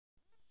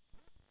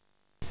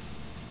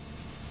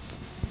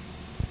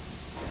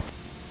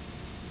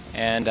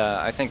and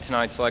I think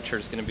tonight's lecture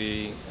is going to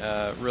be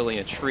really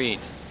a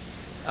treat.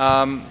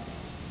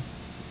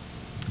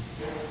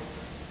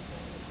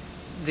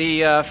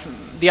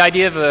 The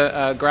idea of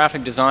a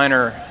graphic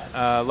designer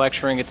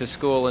lecturing at the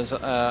school is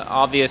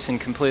obvious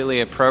and completely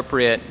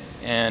appropriate,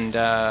 and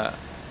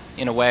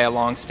in a way a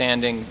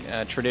long-standing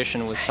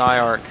tradition with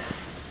SCI-Arc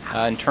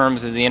in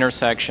terms of the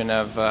intersection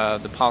of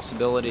the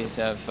possibilities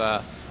of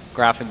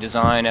graphic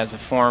design as a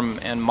form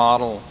and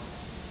model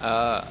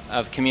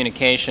of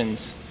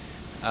communications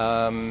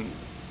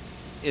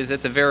is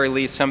at the very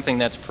least something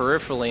that's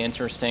peripherally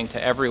interesting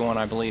to everyone,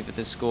 I believe, at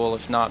this school,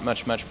 if not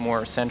much, much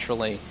more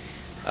centrally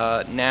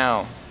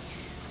now.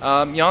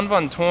 Jan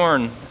van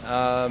Toorn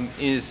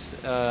is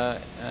an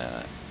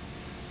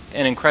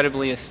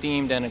incredibly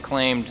esteemed and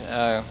acclaimed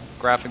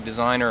graphic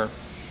designer,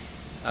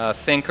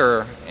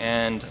 thinker,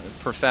 and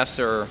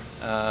professor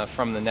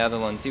from the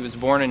Netherlands. He was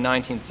born in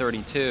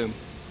 1932,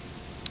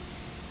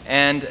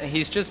 and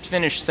he's just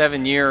finished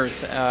 7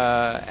 years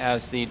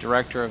as the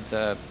director of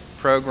the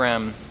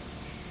program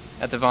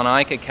at the Van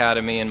Eyck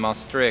Academy in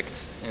Maastricht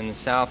in the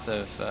south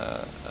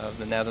of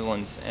the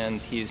Netherlands,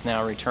 and he's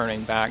now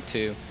returning back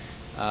to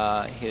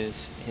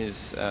his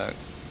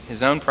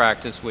own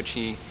practice, which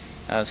he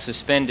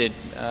suspended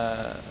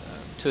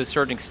to a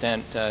certain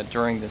extent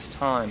during this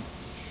time.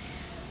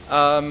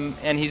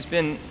 And he's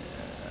been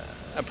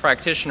a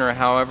practitioner,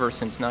 however,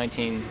 since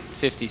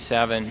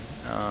 1957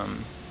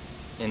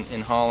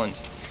 in Holland.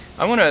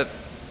 I want to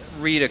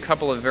read a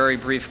couple of very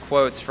brief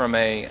quotes from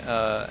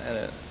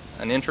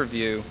an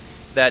interview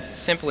that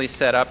simply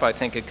set up, I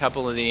think, a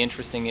couple of the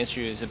interesting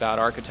issues about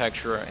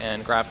architecture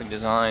and graphic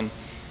design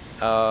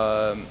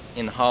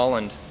in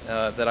Holland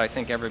that I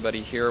think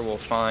everybody here will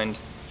find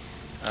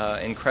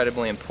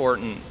incredibly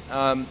important.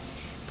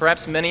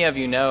 Perhaps many of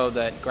you know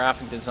that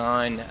graphic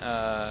design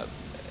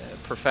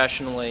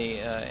professionally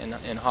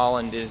in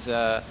Holland is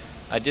a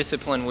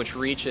discipline which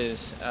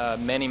reaches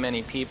many,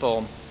 many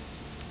people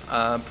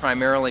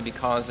primarily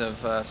because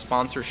of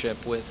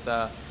sponsorship with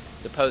the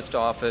post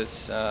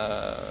office,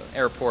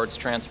 airports,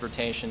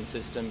 transportation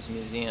systems,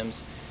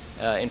 museums,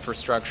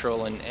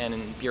 infrastructural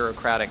and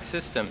bureaucratic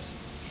systems.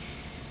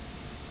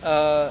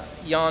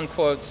 Jan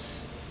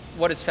quotes,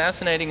 "What is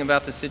fascinating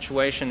about the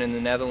situation in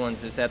the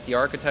Netherlands is that the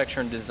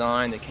architecture and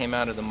design that came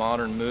out of the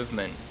modern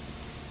movement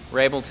were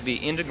able to be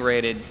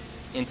integrated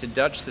into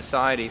Dutch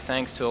society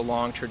thanks to a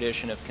long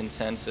tradition of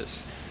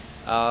consensus."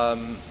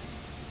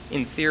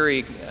 In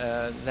theory,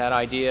 that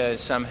idea is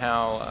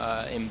somehow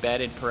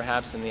embedded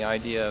perhaps in the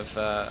idea of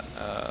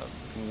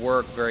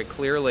work very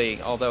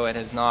clearly, although it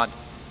has not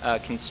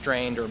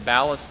constrained or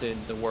ballasted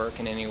the work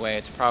in any way.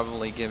 It's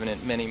probably given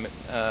it many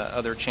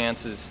other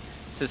chances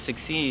to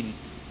succeed,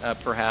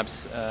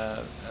 perhaps,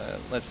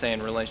 let's say,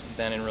 in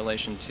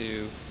relation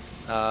to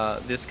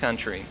this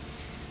country.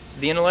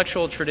 The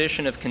intellectual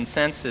tradition of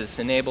consensus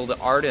enabled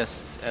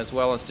artists as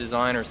well as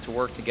designers to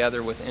work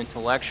together with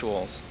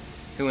intellectuals,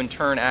 who in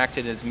turn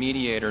acted as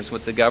mediators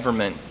with the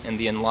government and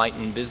the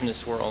enlightened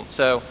business world.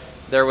 So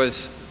there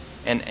was,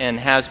 and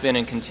has been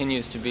and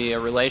continues to be, a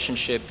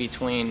relationship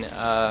between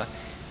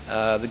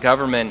the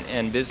government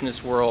and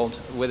business world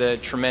with a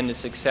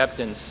tremendous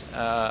acceptance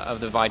of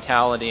the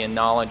vitality and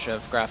knowledge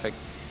of graphic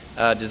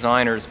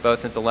designers,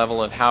 both at the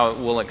level of how it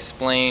will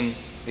explain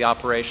the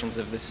operations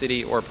of the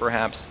city or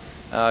perhaps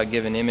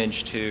give an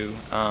image to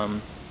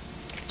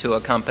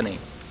a company.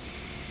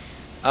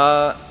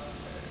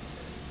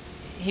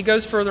 He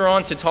goes further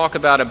on to talk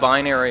about a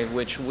binary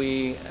which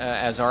we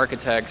as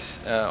architects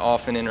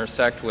often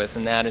intersect with,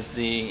 and that is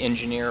the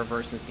engineer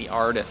versus the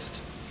artist.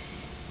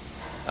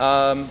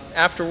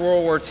 After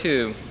World War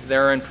II,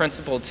 there are in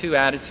principle two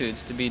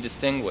attitudes to be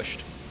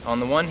distinguished. On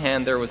the one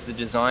hand, there was the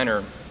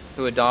designer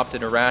who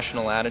adopted a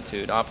rational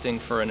attitude, opting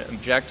for an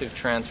objective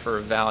transfer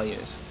of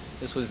values.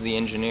 This was the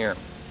engineer.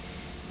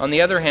 On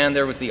the other hand,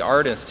 there was the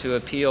artist who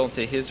appealed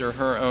to his or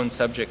her own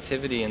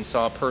subjectivity and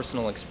saw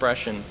personal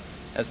expression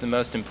as the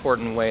most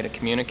important way to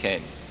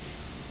communicate.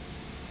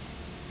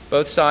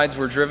 Both sides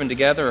were driven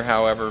together,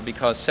 however,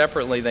 because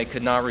separately they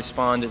could not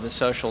respond to the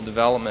social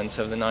developments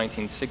of the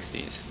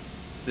 1960s.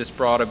 This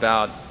brought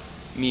about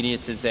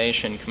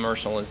mediatization,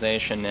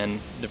 commercialization, and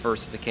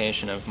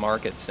diversification of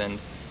markets, and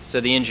so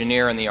the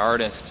engineer and the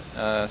artist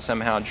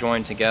somehow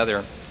joined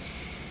together.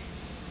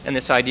 And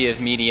this idea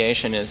of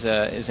mediation is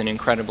an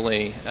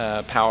incredibly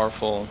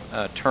powerful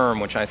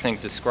term, which I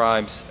think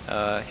describes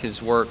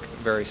his work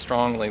very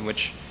strongly,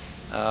 which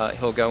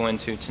he'll go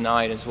into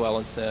tonight, as well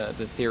as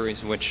the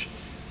theories which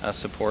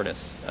support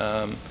us.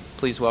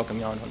 Please welcome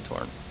Jan van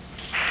Toorn.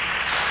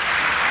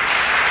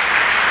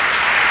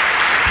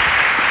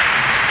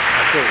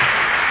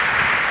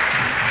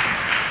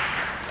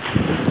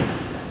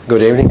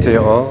 Good evening to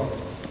you all.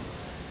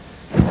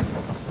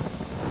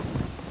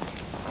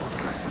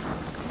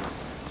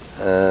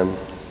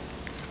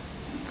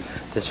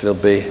 This will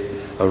be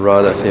a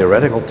rather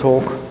theoretical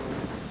talk.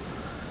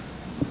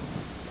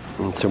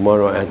 And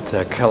tomorrow at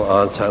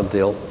CalArts I'll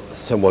deal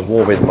somewhat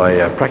more with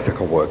my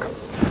practical work.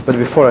 But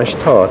before I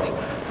start,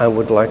 I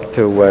would like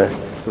to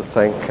to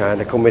thank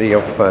the committee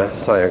of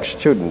SCI-Arc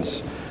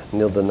students,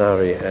 Neil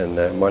Denari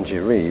and Margie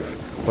Reeve,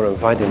 for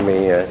inviting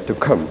me to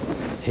come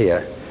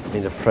here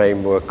in the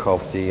framework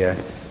of the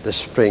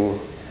Spring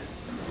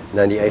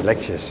 98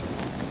 lectures.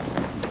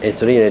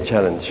 It's really a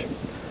challenge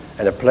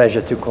and a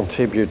pleasure to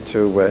contribute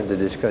to the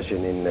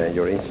discussion in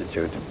your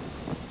institute.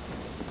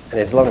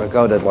 And it's long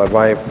ago that my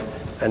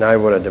wife and I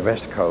were at the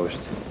West Coast,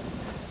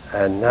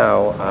 and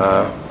now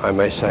I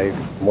may say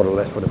more or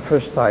less for the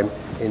first time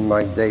in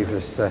my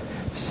Davis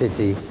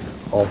city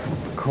of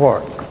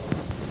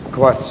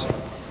Quartz.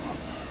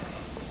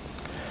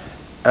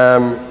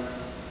 And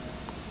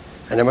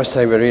I must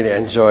say we really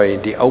enjoy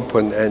the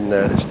open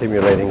and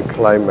stimulating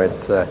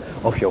climate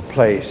of your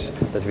place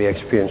that we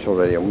experienced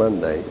already on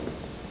Monday.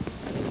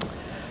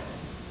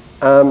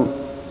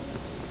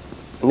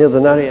 Neil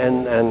Denari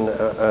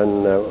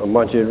and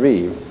Margie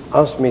Reeve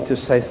asked me to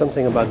say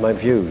something about my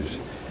views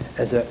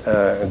as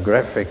a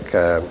graphic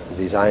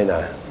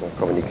designer, a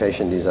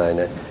communication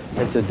designer,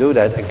 and to do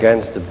that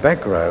against the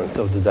background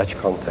of the Dutch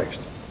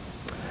context,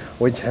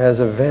 which has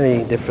a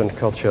very different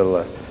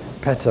cultural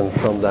pattern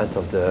from that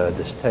of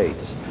the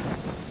States.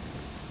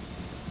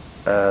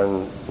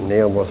 And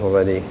Neil was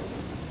already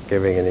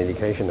giving an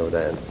indication of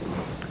that.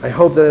 I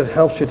hope that it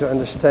helps you to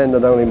understand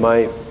not only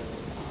my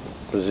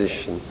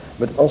position,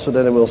 but also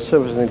that it will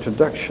serve as an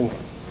introduction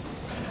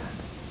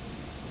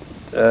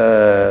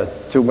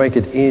to make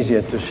it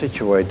easier to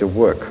situate the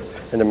work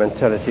and the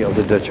mentality of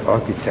the Dutch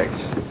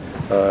architects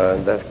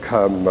that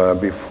come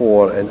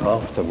before and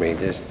after me,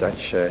 this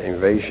Dutch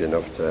invasion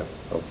of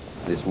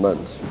this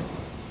month.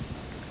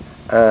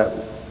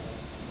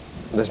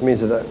 This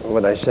means that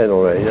what I said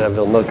already, I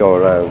will not go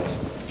around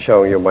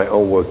showing you my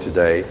own work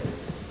today.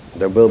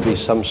 There will be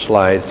some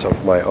slides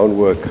of my own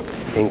work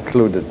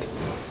included.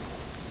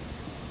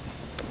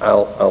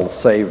 I'll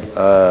save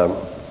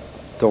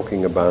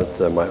talking about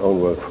my own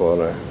work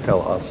for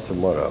Cal Arts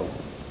tomorrow.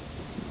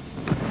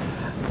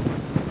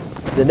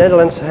 The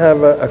Netherlands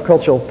have a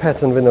cultural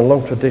pattern with a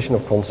long tradition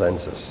of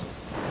consensus.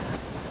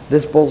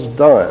 This boils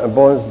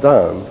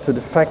down to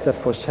the fact that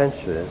for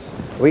centuries,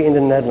 we in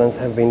the Netherlands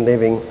have been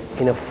living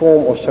in a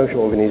form of social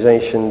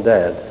organization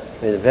that,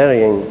 with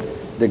varying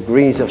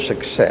degrees of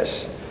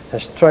success,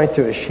 has tried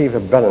to achieve a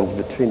balance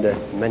between the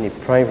many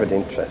private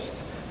interests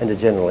and the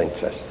general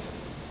interests,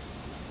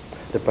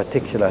 the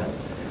particular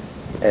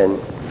and,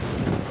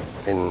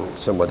 in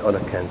somewhat other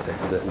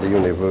context, the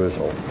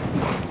universal.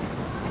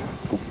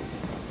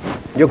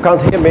 You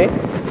can't hear me?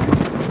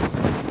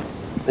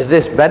 Is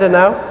this better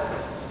now?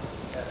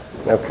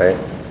 Okay.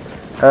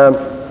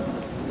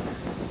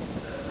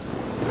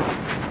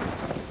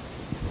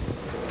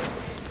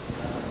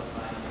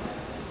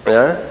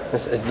 Yeah?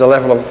 Is the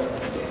level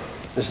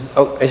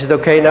of... Is it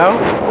okay now?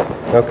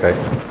 Okay.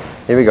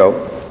 Here we go.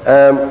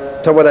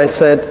 So what I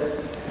said,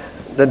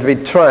 that we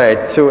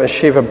tried to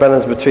achieve a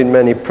balance between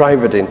many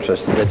private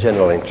interests and the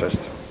general interest,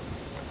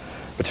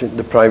 between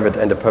the private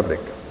and the public.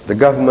 The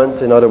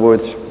government, in other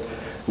words,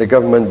 the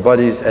government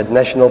bodies at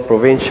national,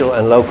 provincial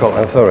and local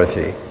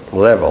authority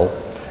level,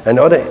 and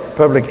other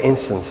public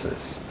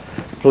instances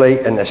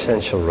play an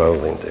essential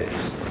role in this.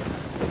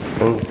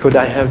 And could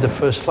I have the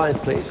first slide,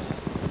 please?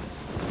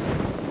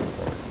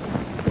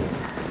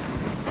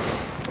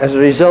 As a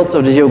result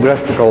of the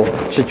geographical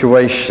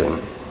situation,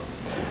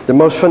 the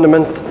most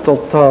fundamental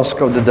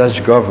task of the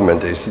Dutch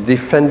government is to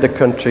defend the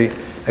country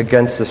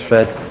against the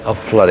threat of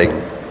flooding.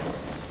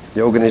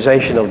 The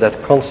organization of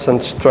that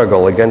constant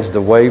struggle against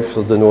the waves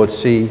of the North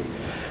Sea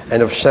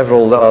and of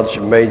several large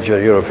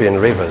major European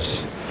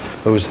rivers,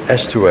 whose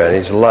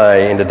estuaries lie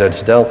in the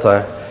Dutch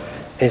Delta,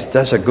 is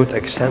thus a good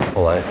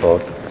example, I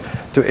thought,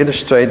 to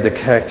illustrate the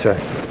character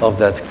of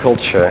that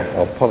culture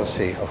or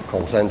policy of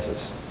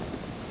consensus.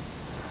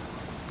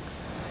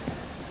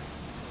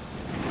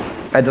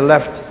 At the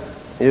left,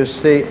 you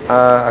see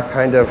a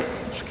kind of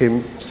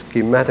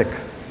schematic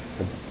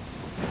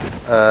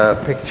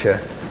picture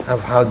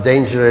of how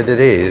dangerous it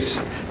is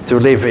to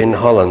live in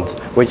Holland.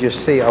 What you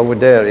see over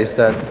there is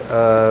that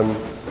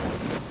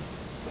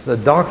the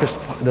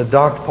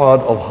dark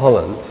part of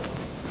Holland,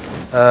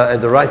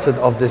 at the right side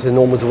of this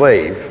enormous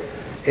wave,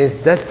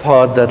 is that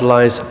part that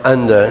lies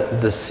under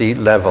the sea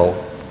level.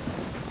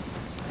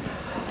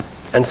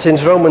 And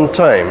since Roman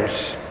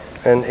times,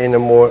 and in a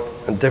more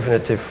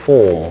definitive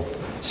form,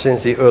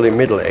 since the early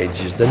Middle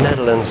Ages, the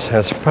Netherlands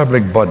has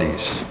public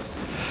bodies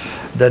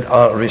that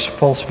are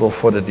responsible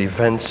for the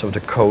defense of the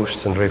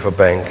coast and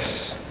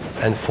riverbanks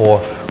and for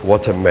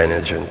water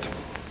management.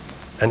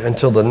 And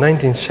until the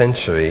 19th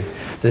century,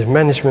 this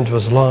management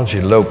was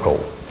largely local.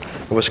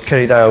 It was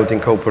carried out in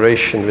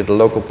cooperation with the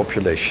local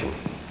population.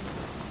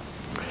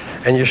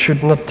 And you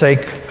should not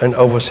take an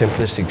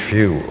oversimplistic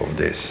view of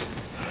this.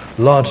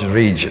 Large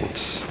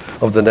regions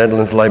of the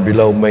Netherlands lie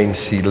below main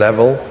sea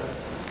level,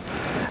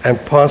 and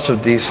parts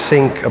of these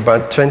sink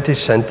about 20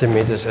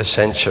 centimeters a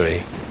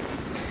century.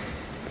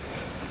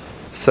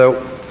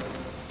 So,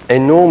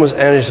 enormous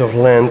areas of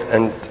land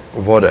and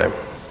water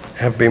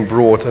have been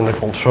brought under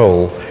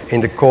control in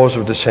the course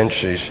of the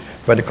centuries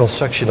by the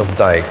construction of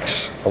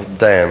dikes, of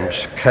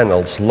dams,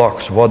 canals,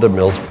 locks, water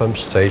mills, pump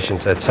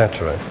stations,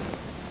 etc.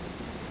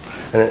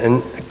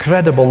 An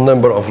incredible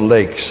number of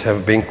lakes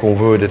have been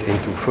converted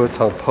into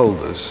fertile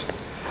polders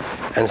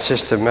and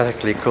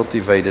systematically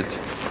cultivated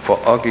for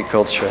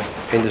agriculture,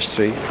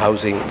 industry,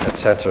 housing,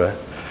 etc.,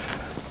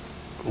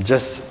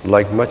 just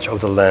like much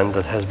of the land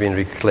that has been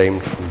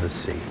reclaimed from the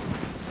sea.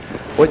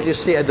 What you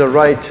see at the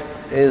right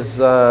is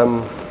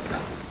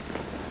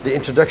the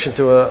introduction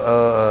to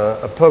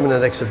a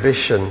permanent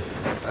exhibition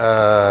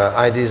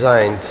I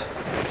designed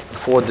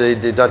for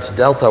the Dutch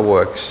Delta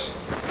Works.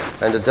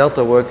 And the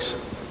Delta Works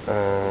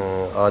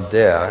are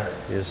there.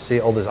 You see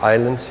all these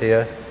islands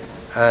here.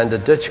 And the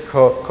Dutch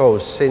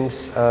coast,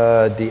 since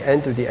the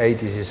end of the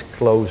 80s, is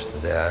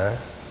closed there,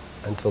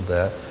 until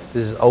there.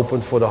 This is open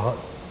for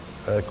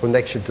the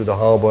connection to the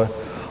harbor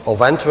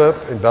of Antwerp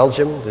in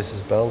Belgium. This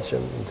is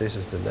Belgium, this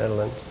is the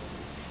Netherlands.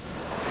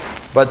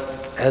 But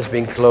has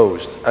been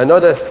closed.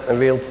 Another, and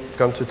we'll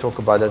come to talk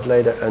about that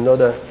later,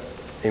 another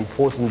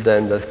important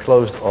dam that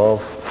closed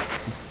off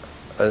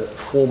a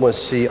former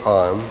sea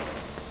arm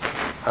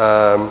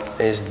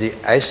is the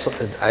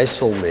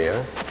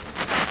IJsselmeer.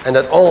 And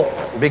that all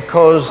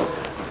because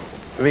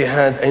we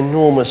had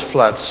enormous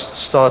floods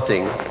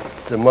starting.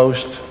 The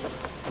most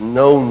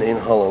known in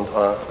Holland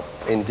are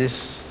in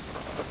this,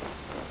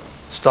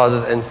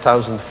 started in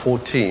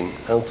 2014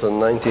 until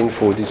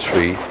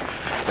 1943.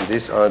 And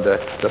these are the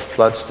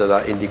floods that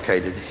are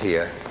indicated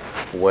here,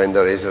 when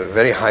there is a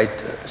very high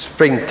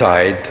spring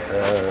tide,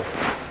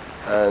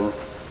 and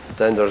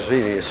then there's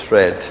really a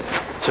threat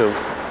to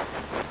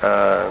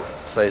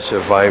stay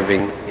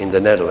surviving in the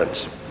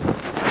Netherlands.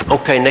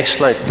 Okay, next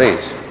slide,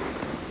 please.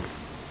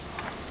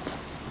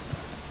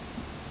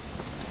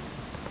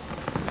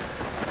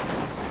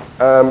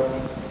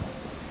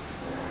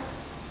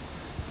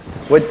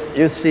 What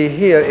you see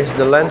here is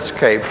the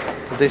landscape.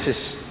 This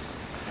is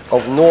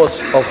of north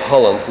of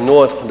Holland,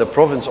 the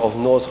province of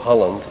North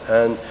Holland,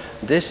 and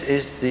this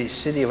is the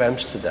city of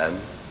Amsterdam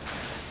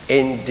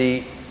in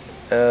the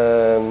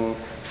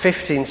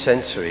 15th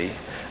century.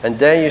 And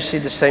there you see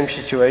the same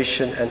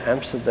situation, and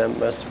Amsterdam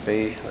must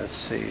be, let's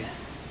see.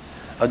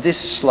 Oh, this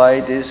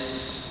slide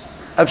is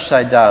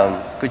upside down.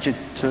 Could you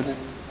turn it,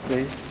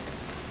 please?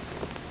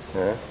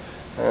 Yeah.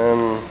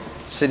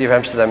 City of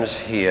Amsterdam is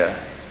here.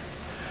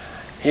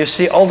 You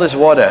see all this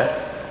water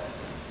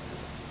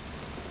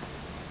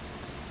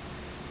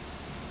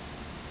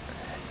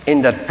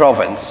in that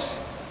province,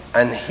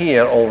 and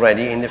here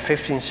already in the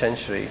 15th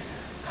century,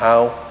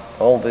 how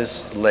all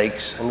these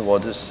lakes and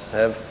waters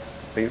have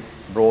been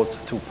brought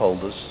to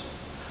polders.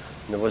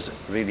 And there was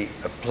really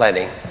a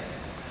planning.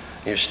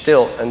 You're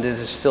still, and this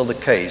is still the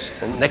case.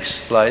 And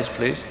next slide,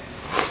 please.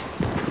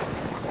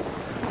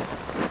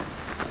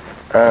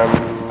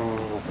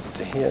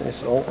 Here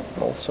is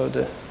also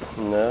the,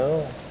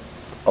 no,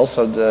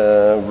 also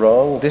the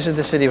wrong. This is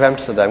the city of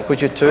Amsterdam.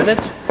 Could you turn it?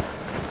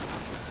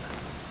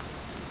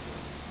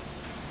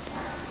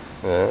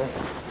 Yeah.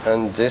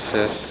 And this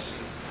is,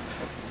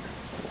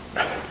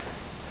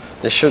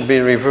 this should be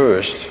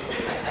reversed.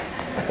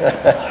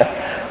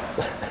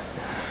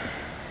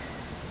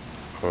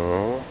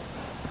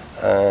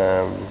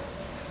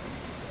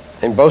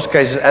 In both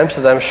cases,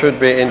 Amsterdam should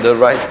be in the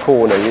right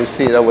corner. You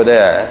see it over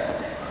there.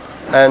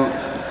 And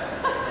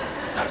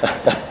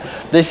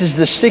this is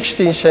the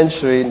 16th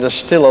century, and there's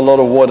still a lot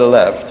of water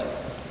left.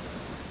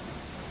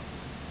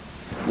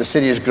 The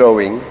city is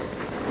growing.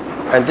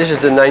 And this is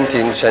the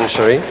 19th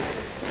century,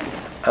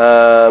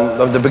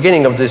 of the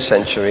beginning of this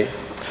century.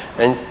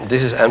 And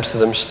this is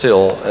Amsterdam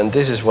still, and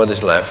this is what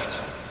is left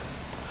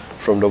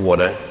from the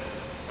water.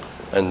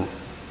 And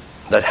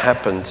that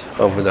happened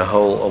over the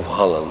whole of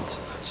Holland.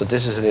 So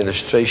this is an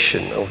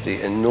illustration of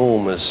the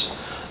enormous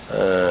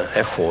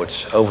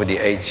efforts over the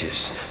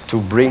ages to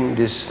bring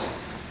this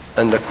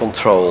under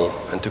control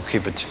and to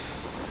keep it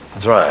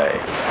dry.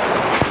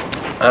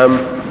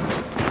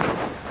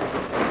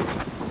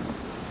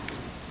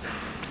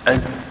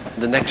 And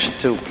the next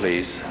two,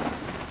 please.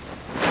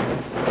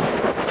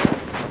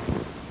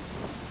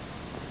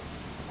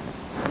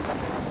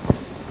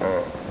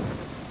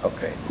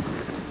 Okay.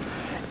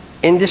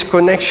 In this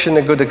connection,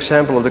 a good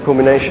example of the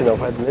combination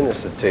of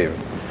administrative,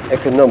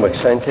 economic,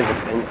 scientific,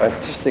 and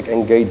artistic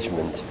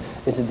engagement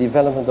is the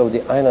development of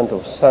the island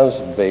of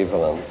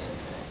South-Beveland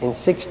in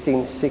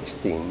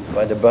 1616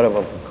 by the borough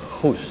of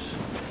Goes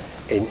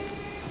in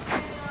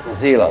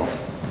Zeeland.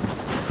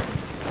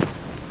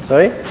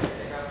 Sorry?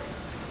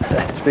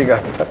 Speak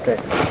up, okay.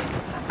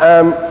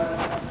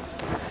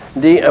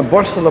 The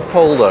Borsteler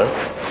polder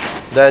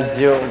that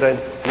you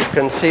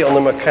can see on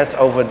the maquette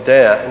over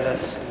there, and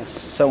that's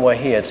somewhere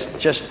here, it's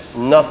just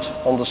not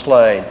on the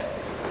slide,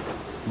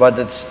 but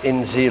it's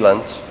in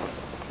Zeeland,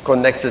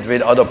 connected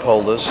with other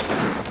polders.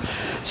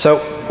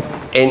 So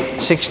in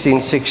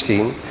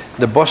 1616,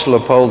 the Borsteler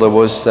polder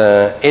was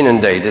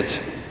inundated,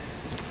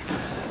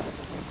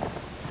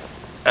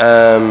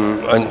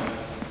 and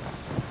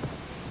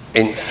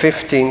in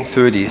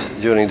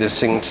 1530, during the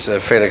St.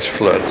 Felix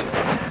flood.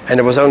 And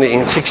it was only in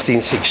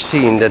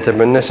 1616 that the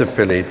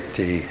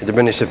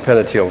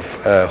municipality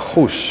of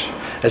Goes,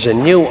 as a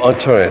new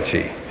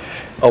authority,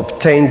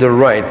 obtained the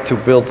right to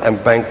build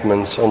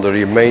embankments on the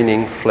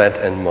remaining flat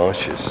and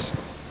marshes.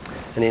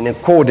 And in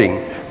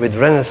according with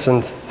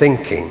Renaissance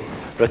thinking,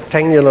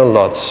 rectangular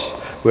lots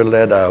were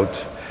laid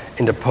out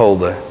in the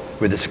polder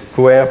with a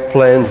square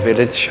planned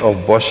village of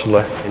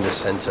Borselen in the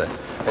center.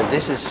 And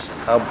this is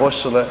how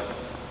Borselen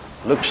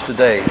looks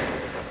today.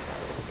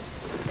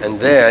 And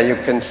there you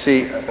can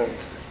see,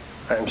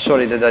 I'm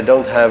sorry that I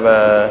don't have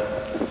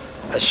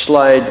a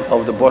slide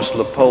of the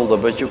Borselen polder,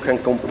 but you can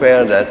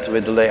compare that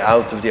with the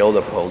layout of the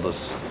older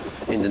polders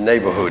in the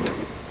neighborhood.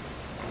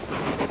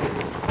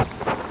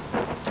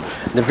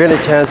 The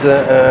village has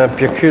a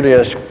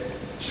peculiar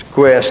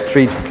square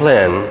street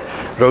plan,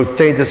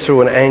 rotated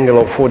through an angle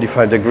of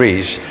 45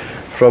 degrees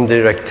from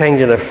the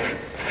rectangular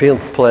field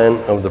plan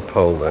of the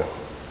polder,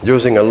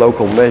 using a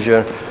local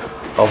measure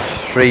of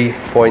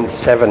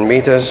 3.7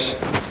 meters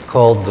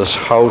called the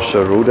Schouwse.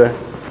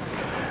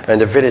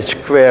 And the village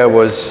square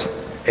was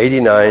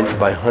 89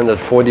 by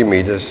 140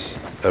 meters,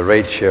 a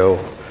ratio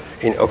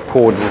in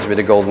accordance with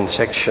the golden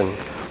section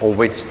on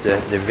which the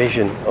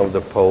division of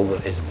the polder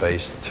is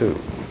based too.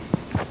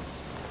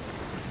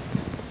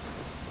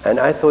 And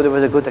I thought it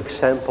was a good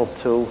example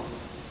to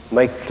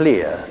make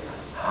clear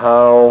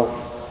how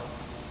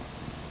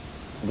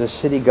the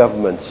city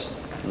governments,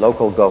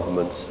 local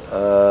governments,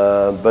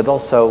 but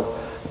also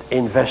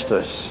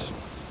investors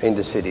in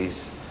the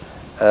cities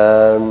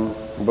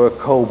were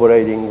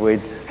cooperating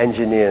with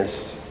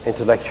engineers,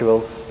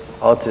 intellectuals,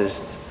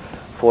 artists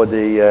for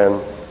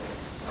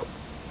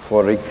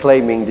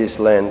reclaiming this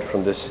land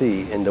from the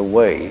sea in the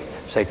way,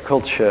 say,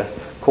 culture,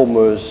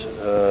 commerce,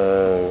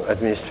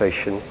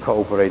 administration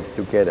cooperated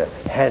together,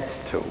 had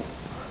to.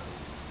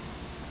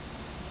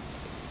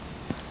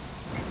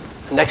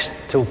 Next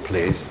two,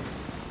 please.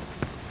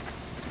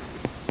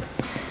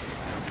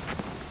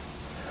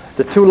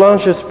 The two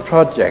largest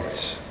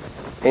projects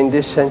in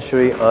this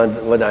century are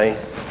what I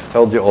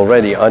told you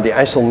already, are the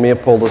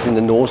IJsselmeerpolders in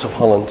the north of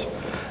Holland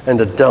and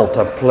the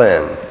Delta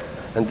Plan.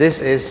 And this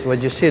is,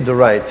 what you see at the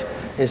right,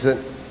 is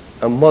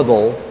a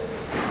model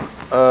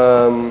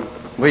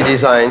we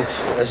designed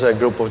as a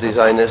group of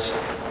designers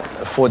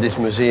for this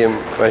museum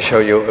I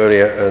showed you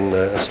earlier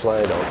a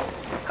slide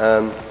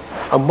of.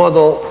 A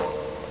model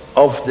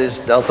of this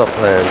Delta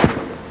Plan.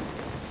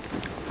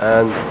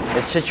 And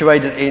it's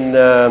situated in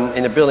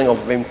a building of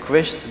Wim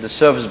Quist, the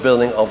service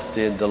building of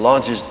the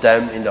largest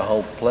dam in the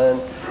whole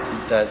plan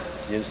that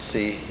you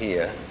see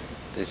here.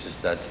 This is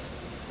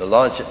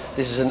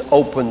this is an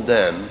open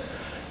dam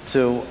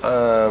to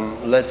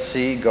let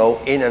sea go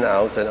in and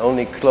out, and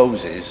only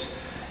closes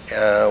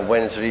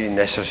when it's really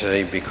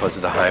necessary because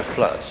of the high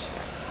floods.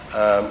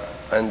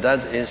 And that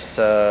is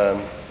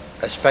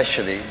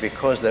especially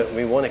because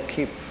we want to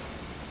keep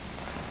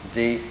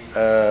the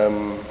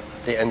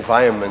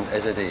environment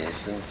as it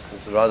is. And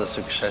it's rather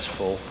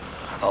successful.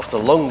 After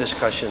long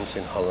discussions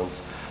in Holland,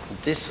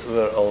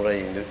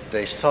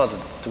 they started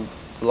to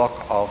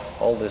block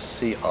off all the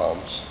sea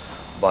arms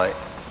by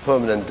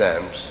permanent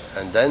dams.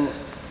 And then,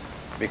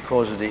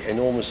 because of the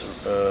enormous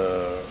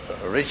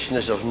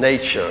richness of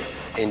nature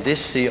in this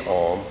sea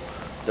arm,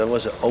 there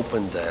was an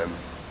open dam.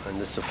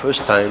 And it's the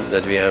first time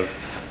that we have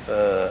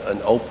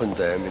an open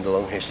dam in the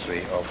long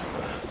history of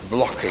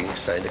blocking,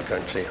 say, the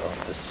country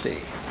of the sea.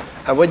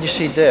 And what you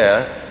see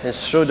there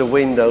is through the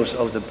windows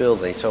of the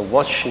building. So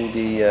watching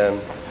the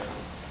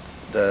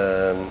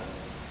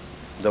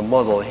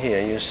model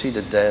here, you see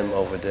the dam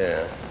over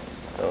there.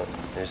 So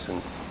it's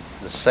in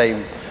the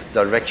same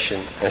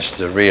direction as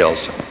the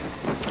reals.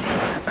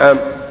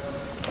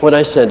 What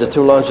I said, the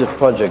two largest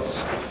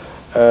projects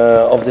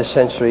of this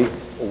century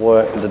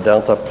were the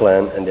Delta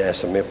Plan and the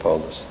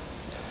IJsselmeerpolders.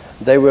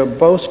 They were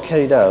both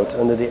carried out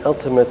under the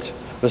ultimate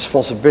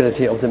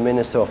responsibility of the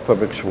Minister of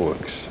Public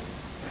Works.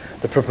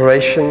 The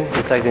preparation,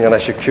 the technical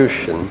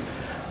execution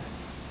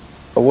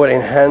were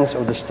in hands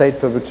of the State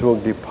Public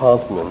Works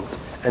Department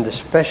and the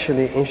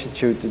specially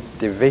instituted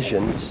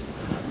divisions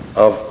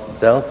of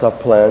Delta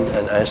Plan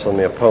and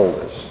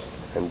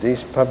IJsselmeerpolders. And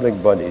these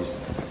public bodies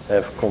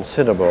have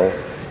considerable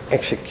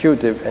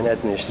executive and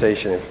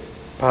administrative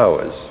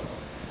powers.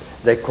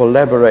 They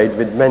collaborate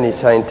with many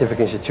scientific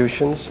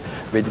institutions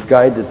which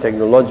guide the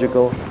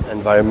technological,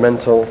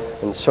 environmental,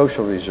 and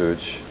social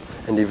research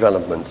and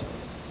development.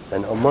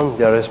 And among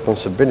their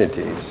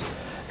responsibilities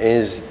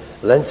is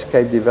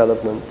landscape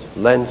development,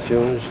 land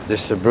use,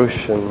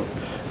 distribution,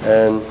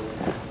 and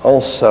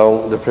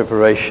also the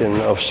preparation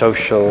of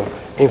social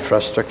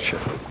infrastructure,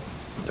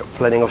 the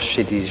planning of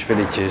cities,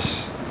 villages,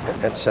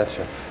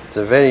 etc. It's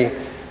a very,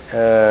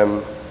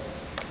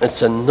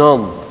 it's a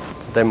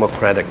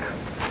non-democratic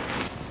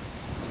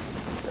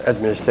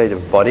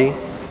administrative body.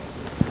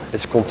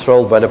 It's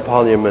controlled by the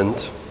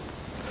parliament,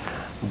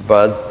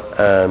 but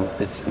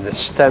it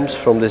stems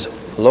from this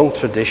long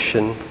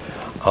tradition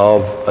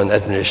of an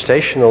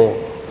administrational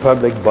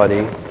public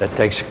body that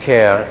takes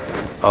care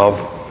of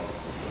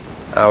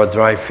our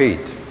dry feet.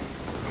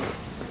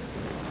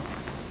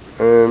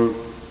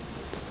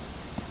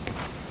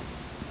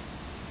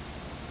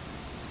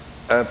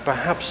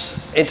 perhaps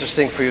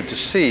interesting for you to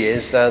see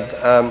is that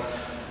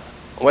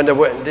when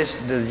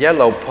the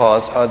yellow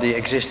parts are the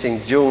existing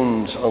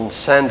dunes on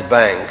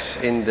sandbanks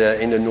in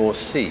the North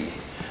Sea.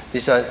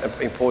 These are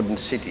important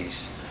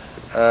cities.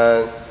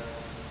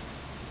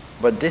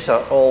 But these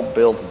are all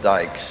built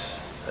dikes,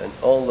 and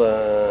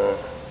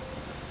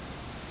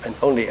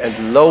only at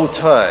low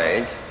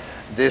tide,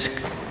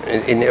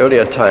 in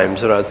earlier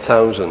times, around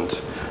 1000,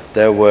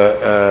 there were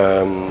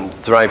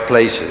dry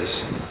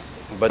places.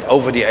 But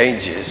over the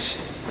ages,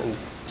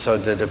 so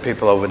the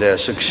people over there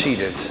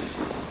succeeded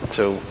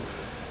to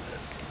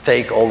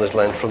take all this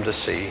land from the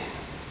sea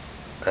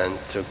and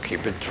to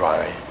keep it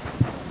dry.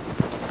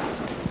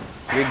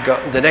 We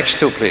got the next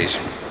two, please.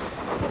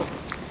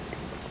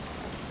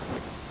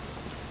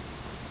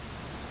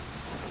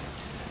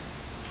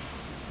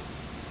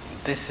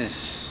 This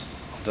is,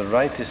 the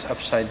right is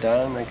upside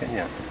down again,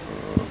 yeah.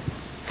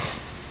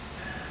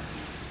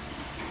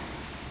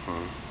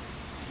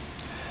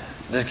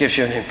 This gives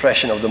you an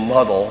impression of the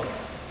model.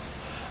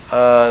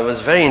 It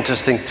was very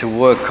interesting to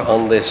work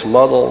on this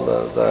model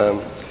that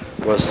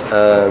was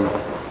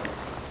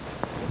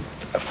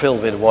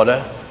filled with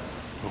water,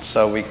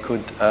 so we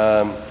could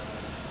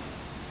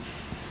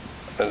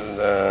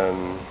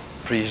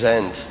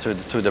present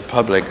to the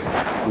public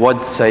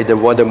what, say, the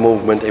water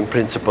movement in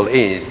principle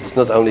is. It's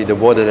not only the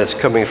water that's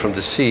coming from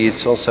the sea,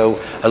 it's also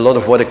a lot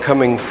of water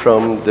coming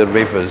from the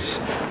rivers,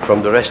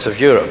 from the rest of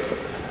Europe.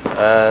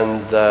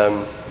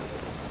 And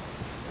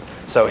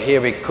so here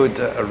we could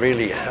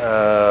really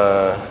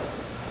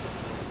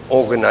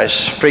organize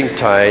spring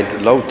tide,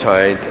 low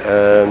tide,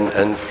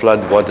 and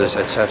flood waters,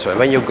 etc.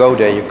 When you go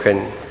there, you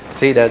can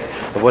see that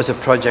there was a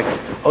project.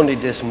 Only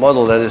this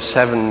model that is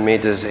 7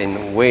 meters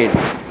in width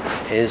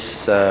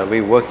is.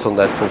 We worked on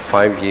that for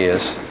 5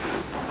 years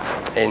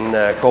in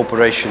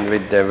cooperation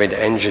with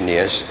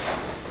engineers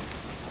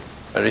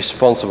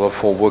responsible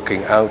for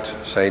working out,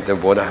 say, the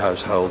water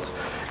household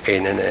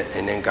in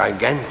a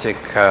gigantic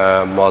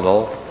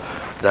model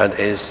that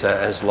is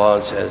as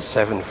large as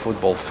 7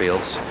 football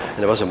fields. And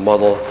there was a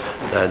model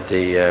that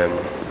the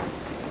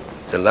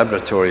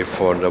laboratory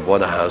for the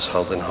water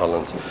household in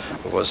Holland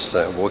was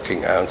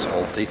working out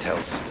all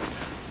details.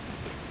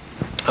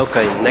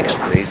 Okay, next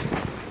please.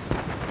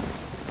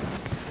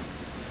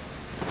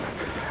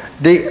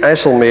 The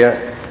IJsselmeer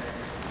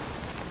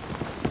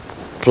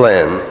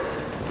plan.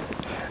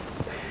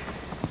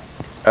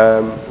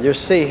 You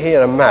see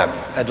here a map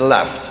at the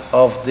left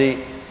of the,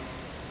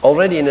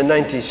 already in the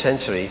 19th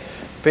century,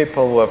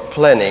 people were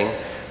planning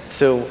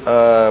to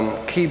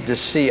keep the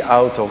sea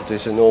out of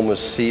this enormous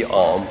sea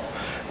arm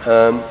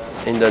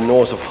in the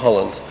north of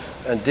Holland.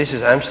 And this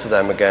is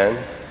Amsterdam again.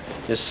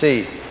 You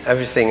see,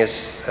 everything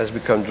has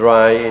become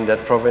dry in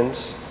that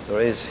province.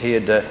 There is here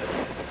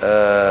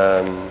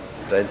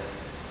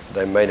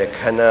they made a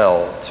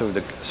canal through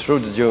the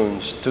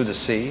dunes to the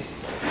sea.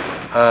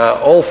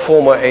 All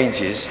former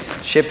ages,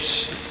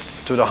 ships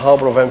to the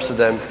harbor of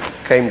Amsterdam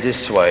came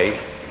this way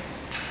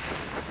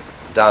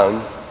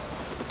down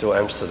to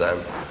Amsterdam,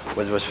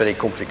 but it was very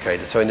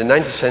complicated. So in the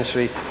 19th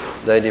century,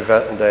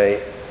 they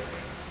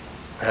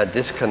had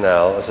this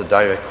canal as a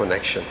direct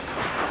connection.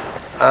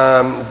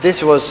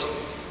 This was,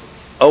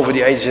 over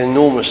the ages, an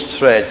enormous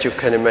threat, you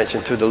can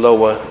imagine, to the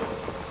lower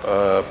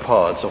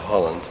parts of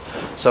Holland.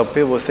 So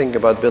people think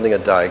about building a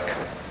dike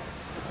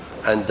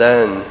and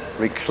then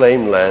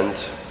reclaim land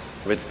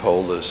with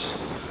polders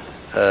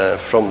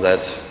from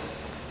that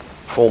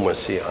former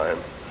sea arm.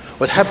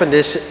 What happened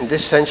in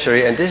this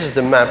century, and this is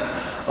the map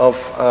of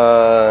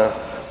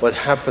what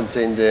happened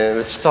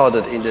it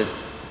started in the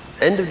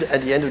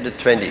at the end of the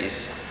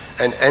 20s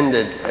and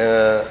ended,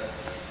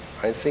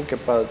 I think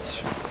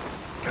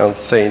I'll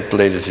say it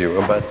later to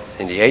you, about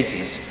in the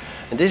 80s.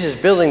 And this is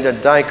building the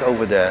dike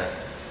over there,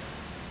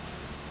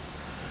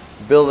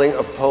 building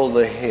a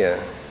polder here,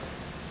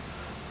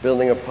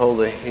 building a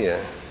polder here,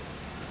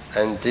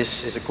 and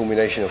this is a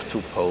combination of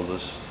 2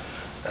 polders.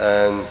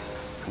 And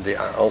they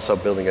are also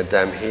building a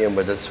dam here,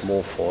 but that's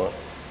more for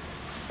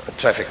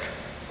traffic,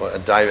 or a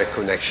direct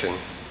connection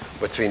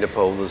between the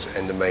polders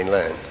and the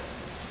mainland.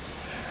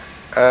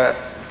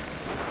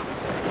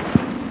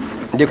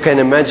 You can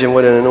imagine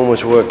what an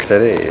enormous work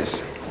that is.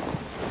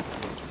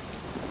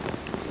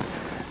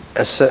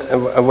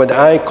 What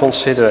I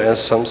consider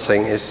as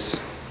something is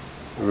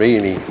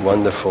really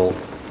wonderful.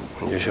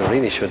 You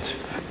really should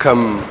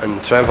come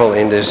and travel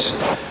in this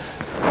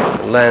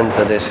land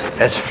that is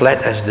as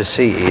flat as the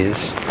sea is,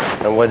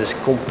 and what is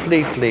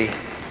completely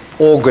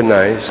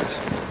organized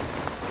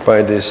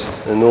by this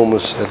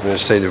enormous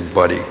administrative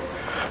body.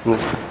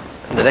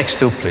 The next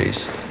 2,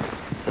 please.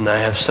 And I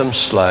have some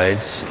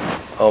slides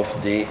of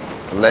the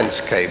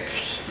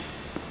landscapes.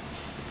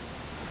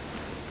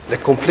 The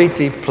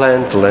completely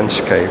planned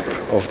landscape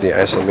of the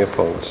IJsselmeer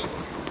polders.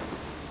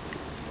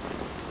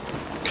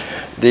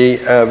 The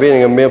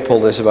Wieringen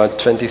Meerpolder is about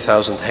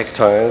 20,000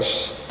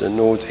 hectares. The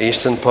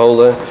northeastern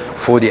polder,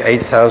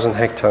 48,000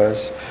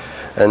 hectares.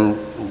 And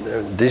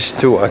these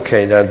 2 are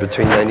carried out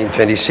between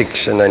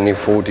 1926 and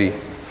 1940.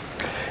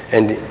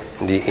 And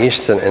the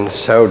eastern and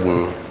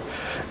southern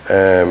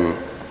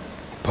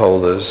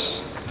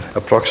polders,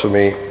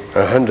 approximately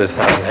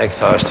 100,000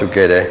 hectares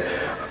together,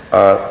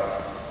 are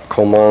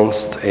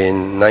commenced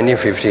in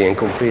 1950 and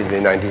completed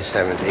in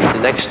 1970. The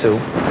next two,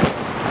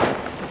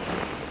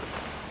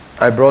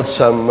 I brought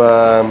some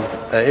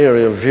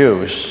aerial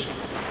views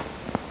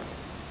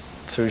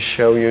to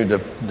show you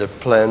the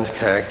plant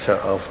character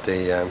of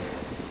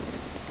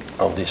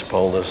these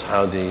polders,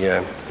 how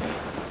the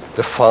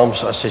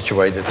farms are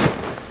situated.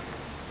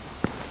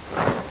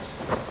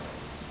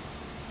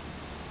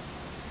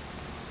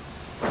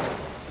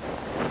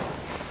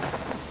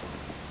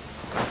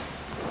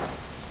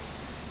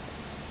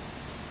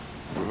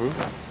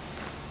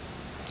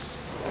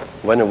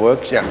 When it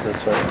works, yeah,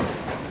 that's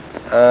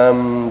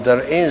right.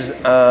 There is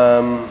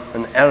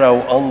an arrow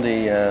on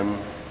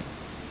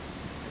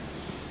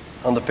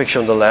the picture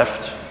on the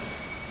left,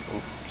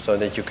 so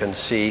that you can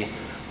see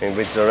in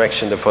which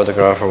direction the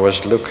photographer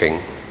was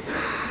looking.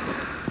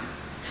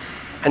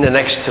 And the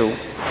next two.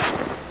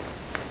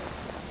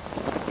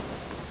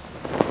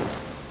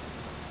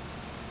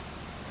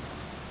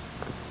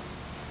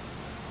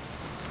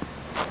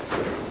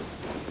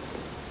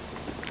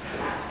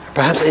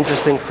 Perhaps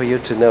interesting for you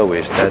to know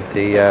is that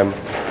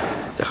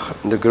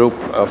the group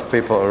of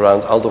people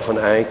around Aldo van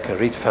Eyck,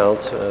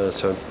 Rietveld,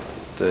 so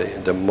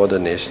the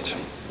modernist,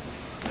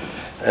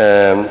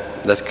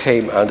 that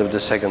came out of the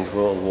Second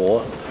World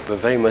War, were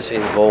very much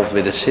involved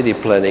with the city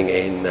planning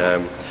and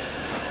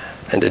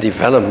the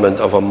development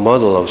of a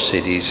model of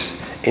cities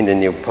in the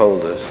new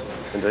polders.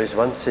 And there is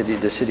one city,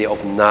 the city of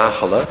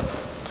Nagelen,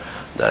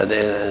 that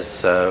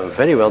is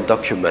very well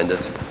documented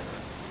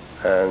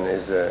and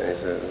is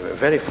a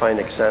very fine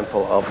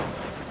example of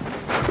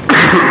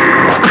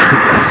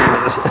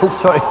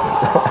sorry.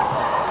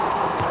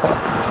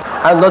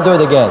 I'll not do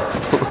it again.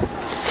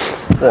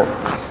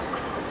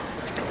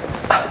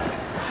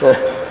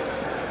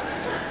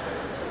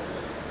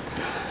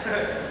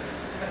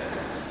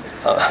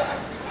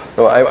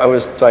 No, I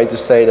was trying to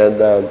say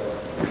that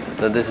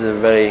this is a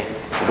very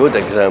good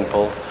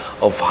example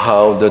of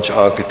how Dutch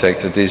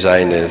architects,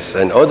 designers,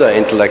 and other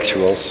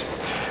intellectuals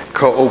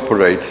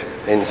cooperate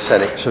in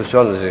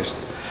sociologists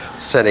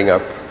setting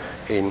up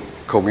in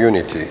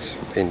communities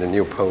in the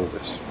new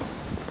polders.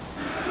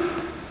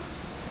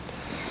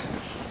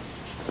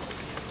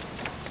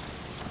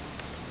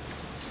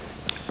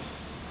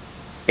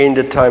 In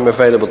the time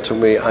available to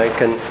me, I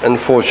can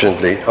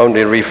unfortunately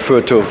only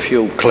refer to a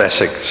few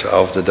classics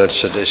of the Dutch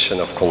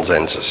tradition of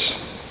consensus.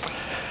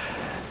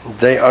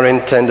 They are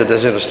intended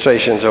as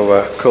illustrations of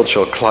a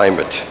cultural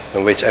climate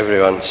in which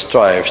everyone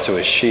strives to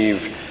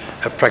achieve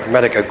a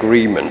pragmatic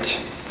agreement.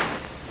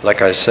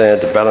 Like I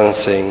said,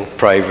 balancing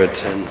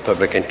private and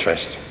public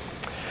interest.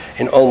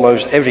 In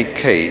almost every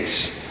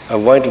case, a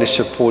widely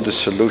supported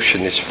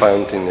solution is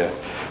found in the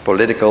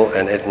political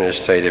and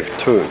administrative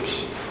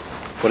terms.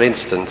 For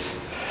instance,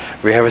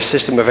 we have a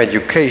system of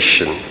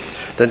education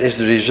that is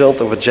the result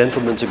of a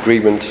gentleman's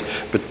agreement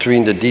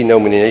between the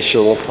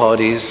denominational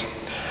parties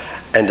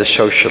and the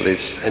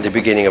socialists at the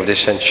beginning of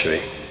this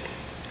century,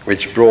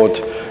 which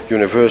brought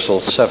universal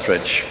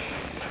suffrage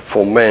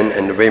for men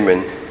and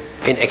women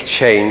in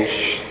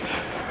exchange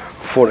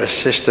for a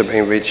system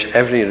in which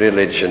every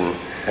religion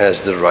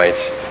has the right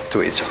to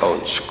its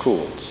own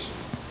schools.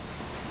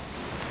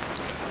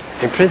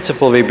 In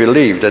principle, we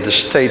believe that the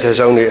state has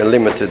only a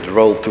limited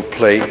role to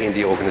play in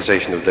the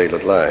organization of daily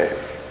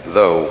life,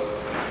 though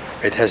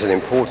it has an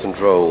important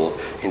role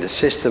in the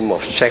system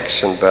of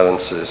checks and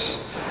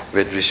balances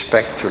with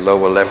respect to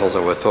lower levels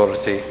of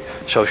authority,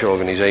 social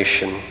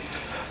organization,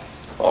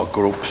 or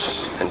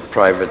groups and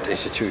private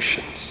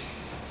institutions.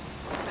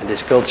 And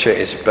this culture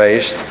is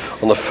based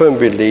on a firm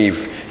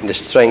belief in the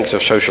strength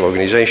of social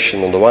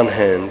organization on the one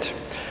hand,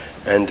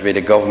 and with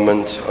the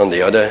government on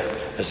the other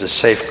as a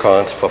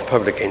safeguard for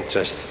public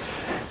interest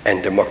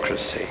and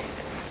democracy.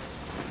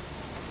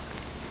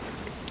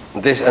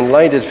 This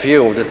enlightened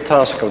view of the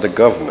task of the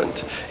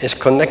government is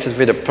connected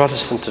with a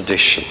Protestant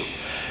tradition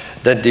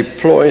that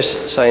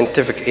deploys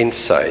scientific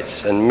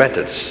insights and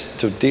methods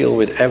to deal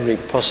with every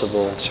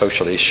possible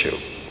social issue.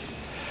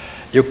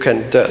 You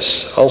can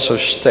thus also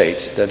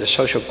state that the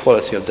social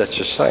quality of Dutch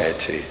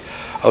society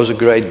owes a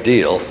great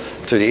deal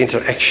to the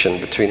interaction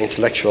between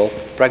intellectual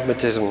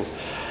pragmatism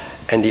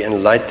and the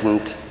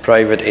enlightened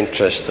private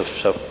interest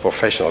of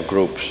professional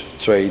groups,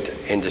 trade,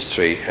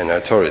 industry, and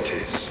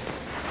authorities.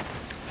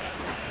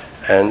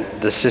 And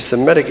the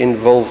systematic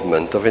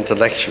involvement of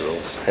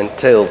intellectuals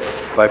entailed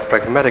by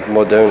pragmatic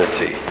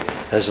modernity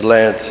has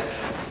led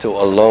to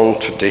a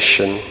long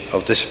tradition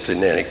of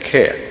disciplinary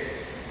care,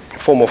 a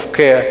form of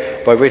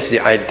care by which the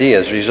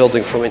ideas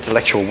resulting from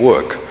intellectual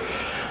work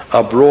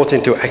are brought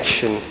into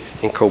action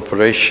in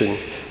cooperation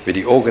with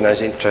the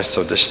organized interests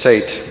of the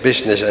state,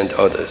 business, and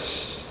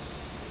others,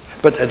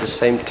 but at the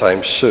same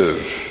time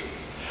serve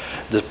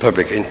the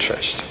public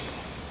interest.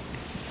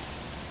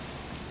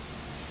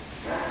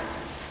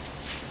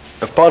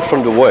 Apart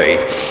from the way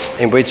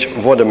in which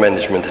water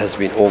management has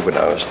been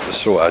organized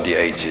throughout the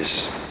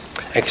ages,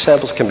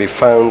 examples can be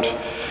found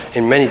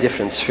in many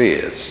different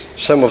spheres.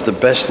 Some of the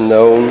best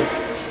known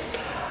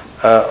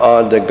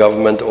are the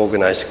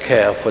government-organized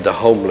care for the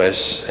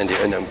homeless and the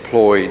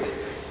unemployed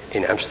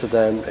in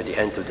Amsterdam at the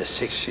end of the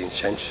 16th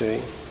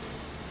century.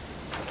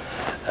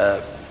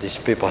 These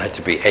people had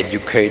to be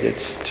educated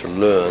to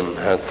learn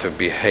how to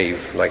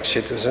behave like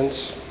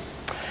citizens.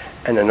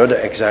 And another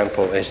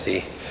example is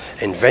the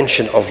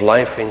invention of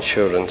life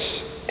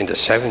insurance in the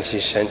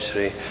 17th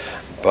century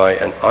by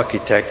an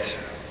architect,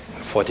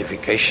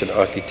 fortification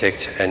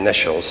architect and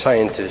national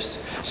scientist,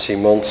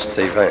 Simon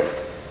Stevin.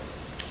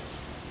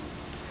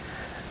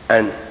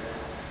 And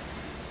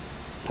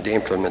the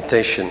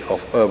implementation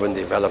of urban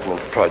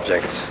development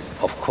projects,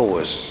 of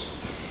course,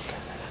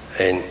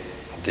 in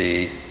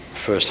the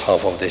first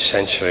half of this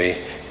century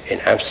in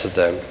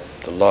Amsterdam,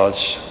 the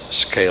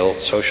large-scale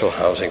social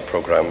housing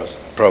programs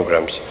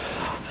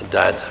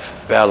that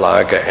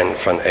Berlage and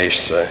Van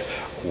Eestre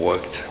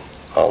worked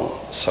on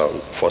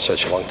for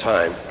such a long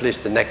time.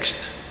 Please, the next.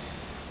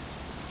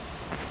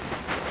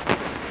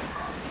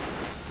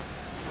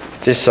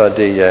 These are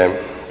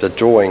the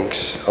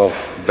drawings of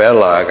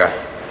Berlage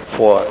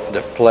for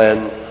the plan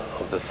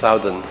of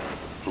the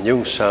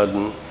new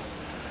southern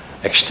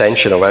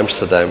extension of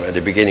Amsterdam at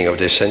the beginning of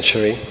this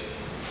century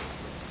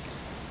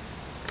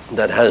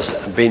that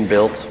has been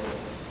built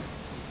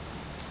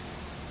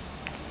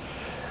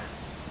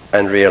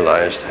and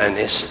realized and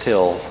is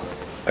still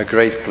a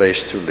great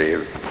place to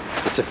live.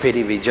 It's a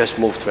pity we just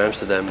moved to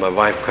Amsterdam. My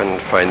wife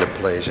couldn't find a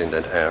place in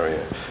that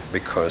area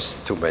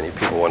because too many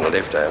people want to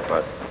live there.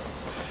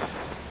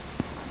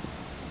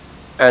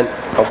 And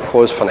of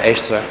course Van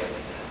Eestre,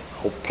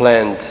 who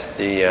planned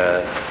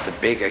the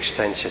big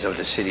extensions of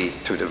the city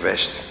to the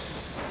west.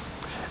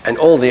 And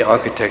all the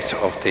architects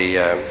of the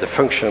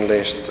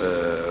functionalist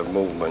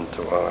movement,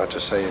 or how to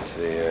say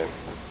it,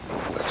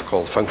 that's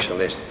called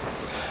functionalist,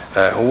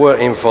 who were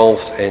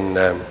involved in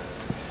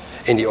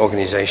the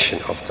organization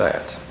of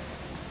that.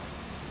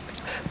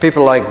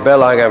 People like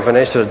Berlage and Van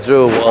Eestre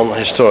drew on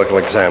historical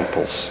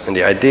examples and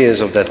the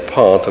ideas of that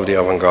part of the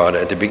avant-garde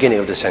at the beginning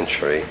of the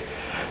century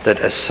that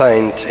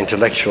assigned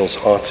intellectuals,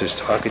 artists,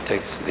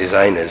 architects,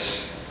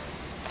 designers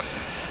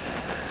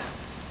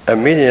a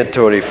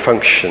mediatory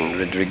function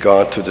with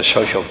regard to the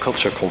social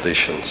cultural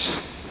conditions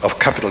of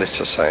capitalist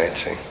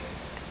society.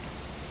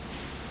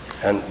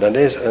 And that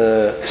is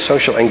a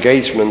social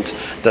engagement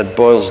that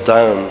boils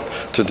down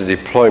to the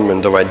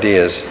deployment of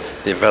ideas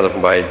developed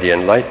by the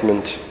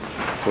Enlightenment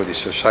for the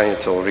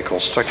societal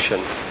reconstruction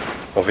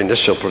of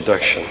industrial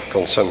production,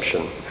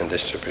 consumption, and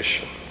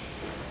distribution.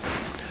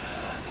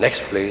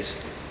 Next,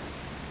 please.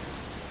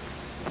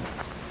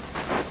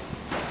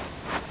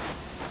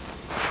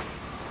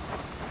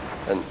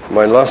 And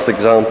my last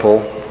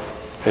example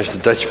is the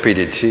Dutch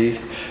PDT.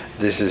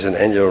 This is an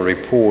annual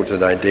report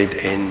that I did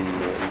in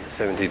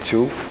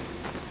 '72.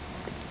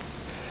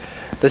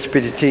 Dutch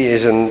PDT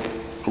is a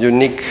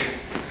unique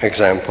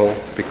example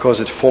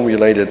because it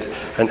formulated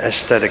an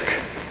aesthetic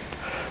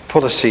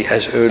policy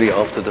as early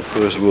after the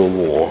First World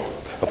War,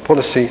 a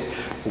policy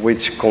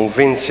which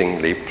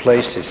convincingly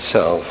placed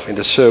itself in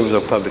the service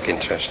of public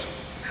interest,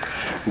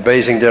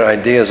 basing their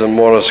ideas on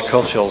morals,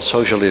 cultural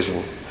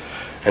socialism,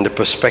 and the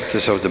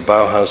perspectives of the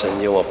Bauhaus and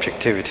new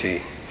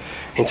objectivity.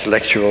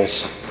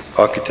 Intellectuals,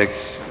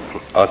 architects,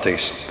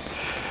 artists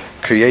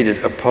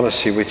created a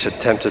policy which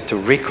attempted to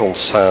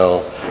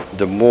reconcile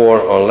the more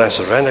or less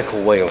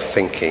radical way of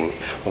thinking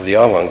of the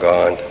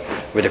avant-garde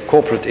with the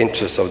corporate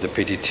interests of the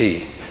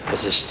PDT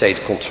as a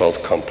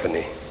state-controlled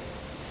company.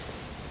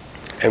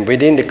 And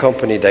within the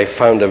company they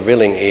found a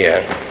willing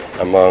ear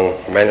among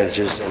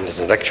managers and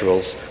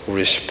intellectuals who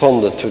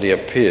responded to the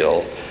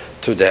appeal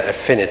to their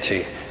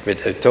affinity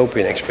with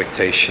utopian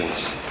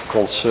expectations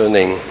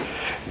concerning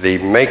the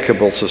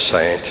makeable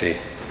society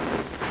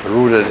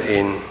rooted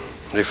in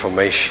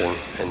reformation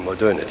and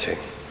modernity.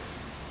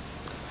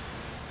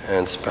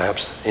 And it's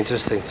perhaps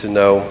interesting to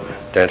know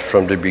that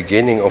from the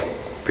beginning of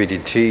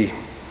PDT,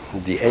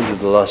 the end of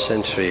the last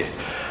century,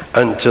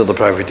 until the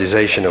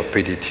privatization of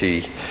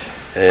PDT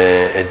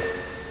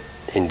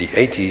in the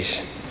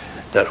 80s,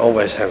 there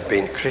always have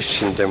been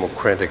Christian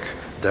democratic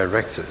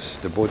directors.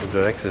 The board of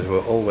directors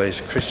were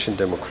always Christian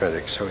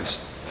democratic, so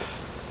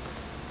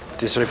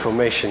this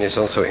reformation is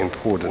also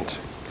important,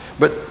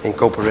 but in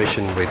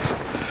cooperation with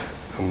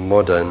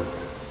modern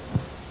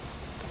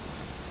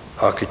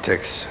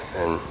architects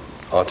and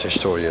art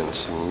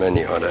historians and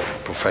many other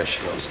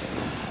professionals.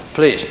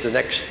 Please, the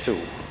next two.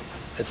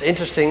 It's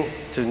interesting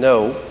to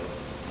know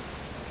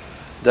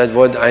that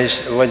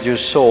what you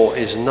saw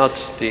is not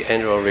the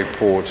annual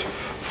report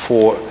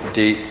for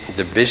the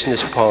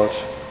business part,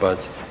 but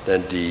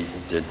that the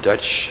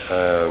Dutch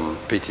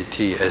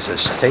PTT as a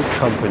state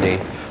company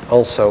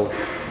also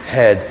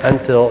had,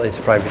 until its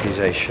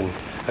privatization,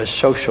 a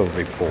social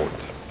report.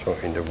 So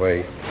in a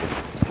way,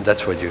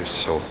 that's what you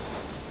saw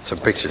some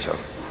pictures of.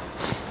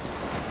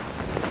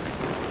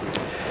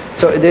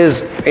 So it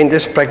is in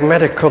this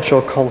pragmatic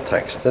cultural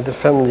context that the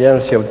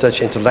familiarity of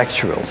Dutch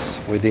intellectuals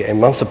with the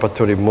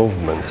emancipatory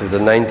movements of the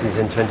 19th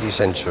and 20th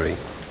century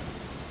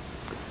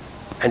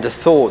and the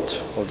thought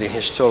of the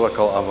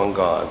historical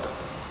avant-garde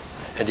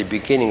at the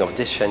beginning of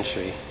this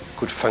century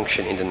could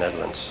function in the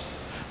Netherlands,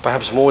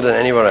 perhaps more than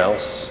anywhere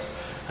else,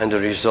 and the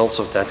results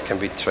of that can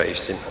be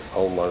traced in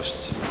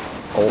almost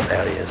all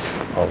areas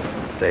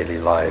of daily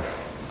life.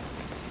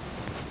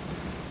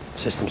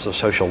 Systems of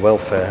social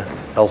welfare,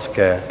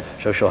 healthcare,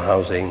 social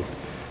housing,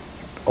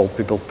 old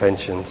people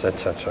pensions,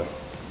 etc.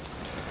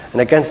 And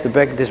against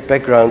this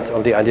background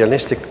of the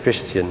idealistic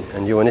Christian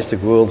and humanistic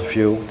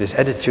worldview, this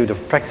attitude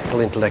of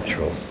practical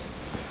intellectuals,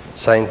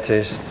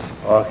 scientists,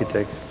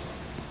 architects,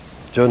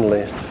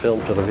 journalists, film,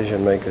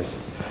 television makers,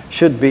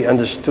 should be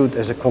understood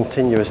as a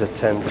continuous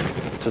attempt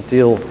to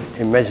deal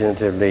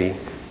imaginatively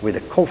with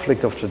the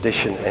conflict of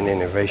tradition and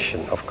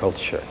innovation of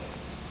culture.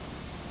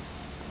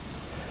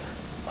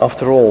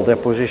 After all, their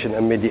position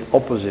amid the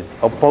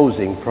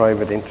opposing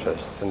private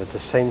interests, and at the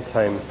same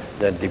time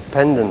their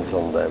dependence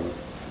on them,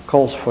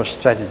 calls for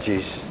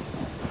strategies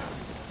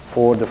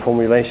for the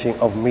formulation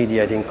of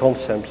mediating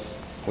concepts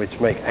which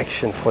make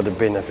action for the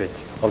benefit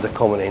of the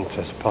common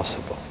interest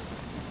possible.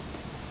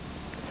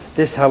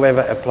 This,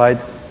 however,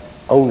 applied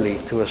only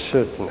to a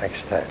certain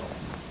extent.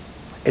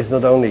 It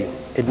not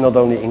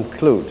only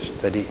includes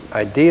that the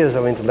ideas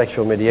of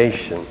intellectual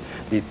mediation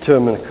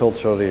determine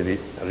cultural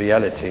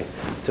reality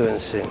to a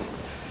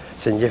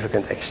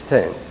significant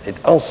extent. It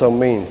also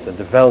means that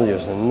the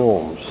values and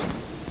norms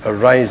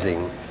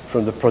arising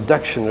from the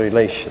production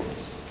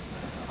relations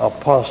are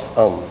passed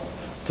on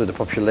to the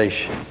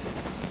population.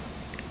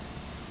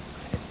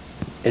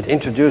 It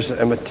introduces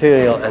a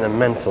material and a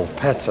mental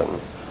pattern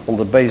on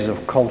the basis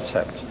of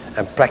concepts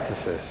and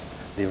practices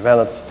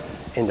developed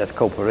in that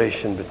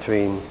cooperation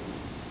between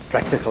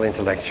practical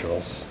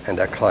intellectuals and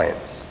their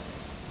clients.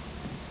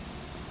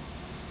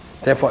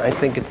 Therefore, I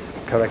think it's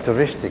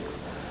characteristic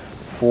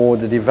for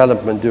the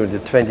development during the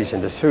 20s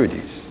and the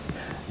 30s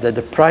that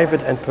the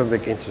private and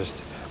public interest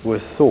were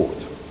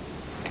thought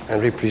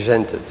and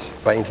represented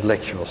by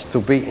intellectuals to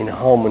be in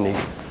harmony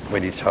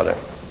with each other.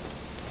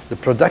 The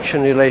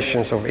production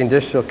relations of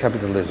industrial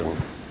capitalism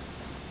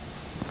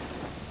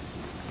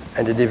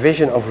and the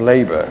division of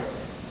labor,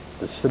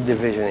 the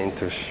subdivision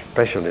into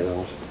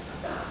specialisms,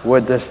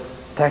 were thus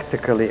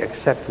tactically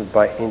accepted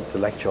by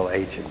intellectual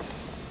agents.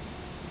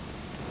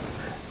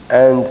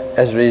 And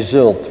as a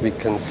result, we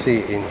can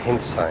see in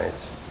hindsight,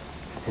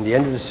 in the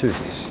end of the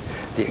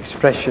 30s, the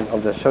expression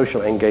of their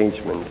social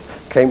engagement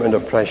came under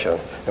pressure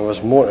and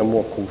was more and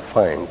more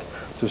confined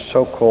to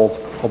so-called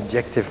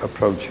objective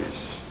approaches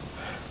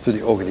to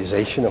the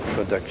organization of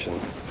production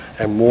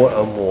and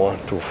more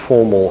to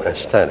formal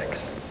aesthetics.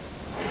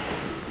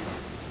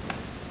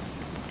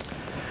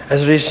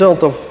 As a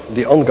result of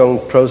the ongoing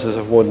process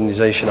of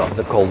modernization of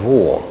the Cold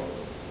War,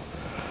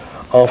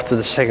 after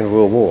the Second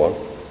World War,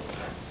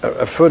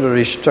 as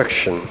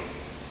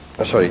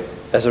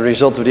a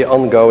result of the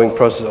ongoing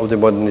process of the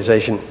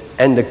modernization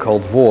and the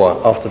Cold War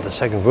after the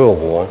Second World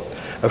War,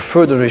 a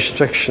further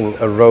restriction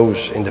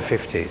arose in the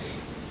 50s.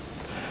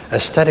 A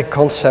static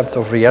concept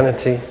of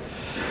reality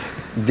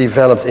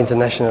developed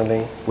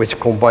internationally, which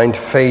combined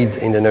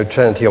faith in the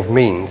neutrality of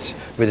means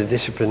with a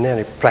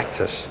disciplinary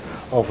practice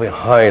of a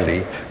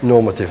highly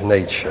normative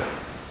nature.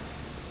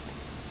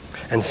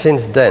 And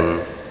since then,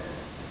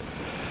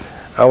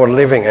 our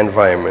living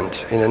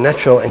environment, in a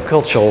natural and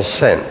cultural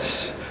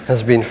sense,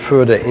 has been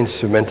further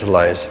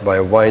instrumentalized by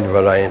a wide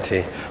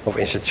variety of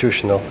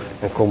institutional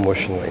and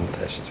commercial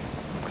interests.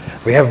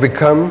 We have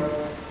become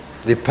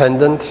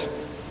dependent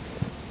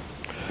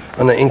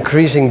on an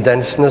increasing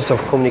denseness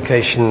of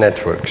communication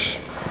networks,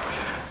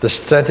 the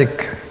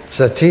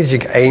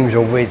strategic aims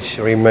of which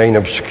remain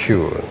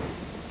obscure.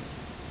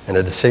 And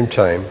at the same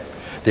time,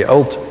 the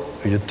old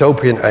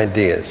utopian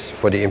ideas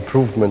for the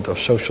improvement of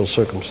social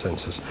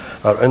circumstances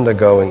are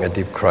undergoing a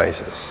deep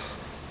crisis.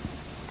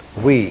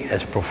 We,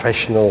 as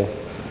professional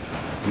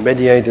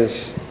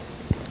mediators,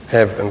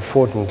 have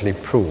unfortunately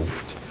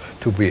proved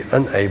to be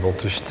unable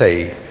to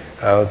stay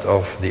out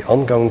of the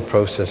ongoing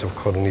process of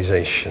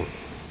colonization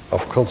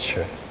of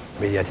culture,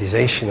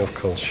 mediatization of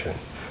culture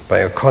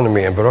by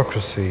economy and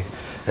bureaucracy,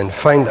 and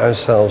find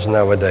ourselves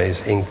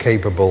nowadays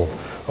incapable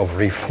of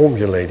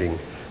reformulating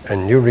a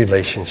new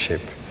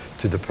relationship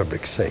to the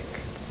public sake.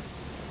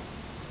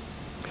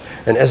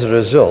 And as a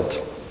result,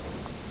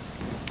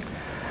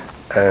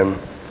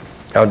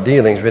 our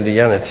dealings with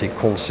reality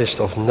consist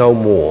of no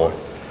more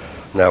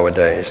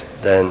nowadays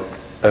than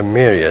a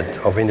myriad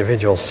of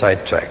individual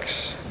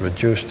sidetracks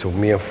reduced to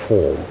mere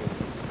form,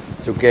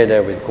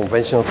 together with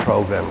conventional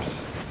programs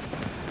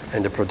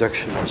and the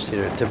production of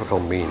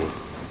stereotypical meaning.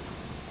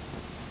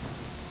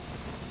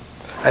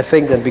 I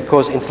think that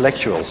because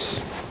intellectuals,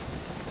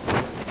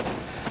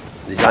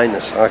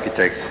 designers,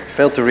 architects,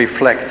 fail to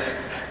reflect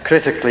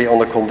critically on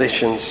the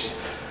conditions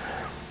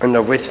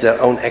under which their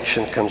own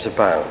action comes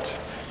about,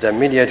 their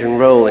mediating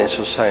role in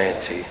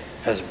society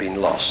has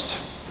been lost.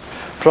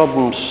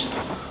 Problems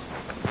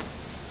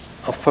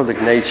of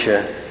public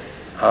nature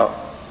are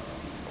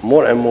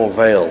more and more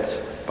veiled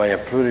by a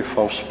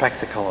pluriform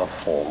spectacle of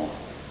form.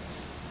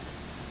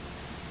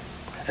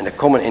 And the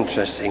common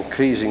interest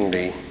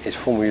increasingly is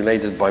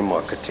formulated by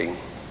marketing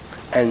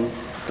and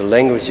the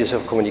languages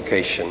of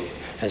communication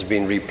has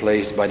been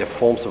replaced by the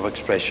forms of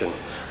expression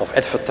of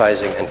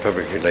advertising and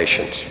public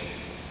relations.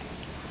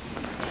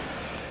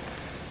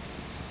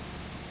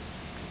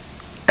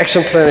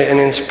 Exemplary and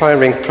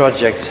inspiring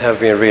projects have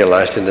been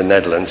realized in the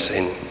Netherlands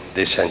in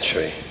this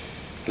century,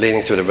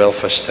 leading to the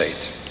welfare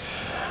state.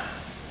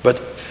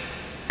 But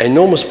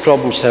enormous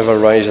problems have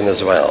arisen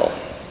as well.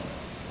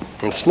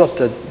 It's not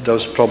that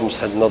those problems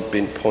had not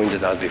been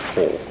pointed out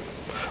before,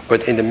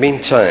 but in the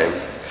meantime,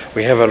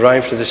 we have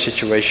arrived at a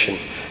situation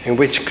in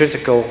which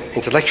critical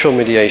intellectual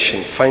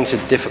mediation finds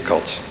it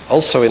difficult,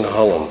 also in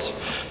Holland,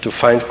 to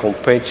find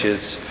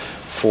compatriots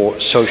for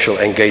social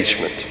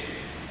engagement.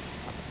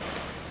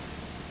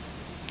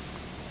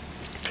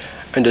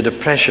 Under the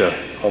pressure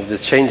of the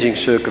changing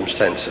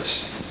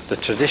circumstances, the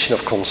tradition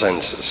of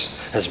consensus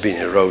has been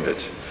eroded.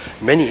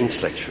 Many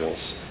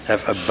intellectuals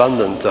have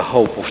abandoned the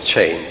hope of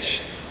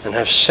change and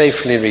have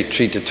safely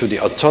retreated to the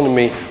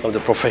autonomy of the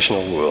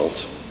professional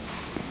world.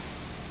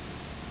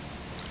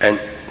 And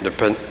the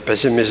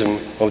pessimism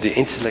of the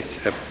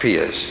intellect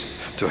appears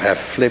to have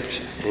flipped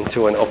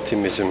into an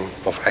optimism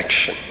of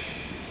action.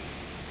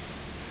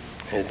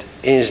 It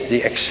is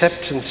the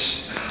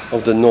acceptance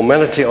of the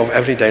normality of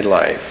everyday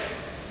life,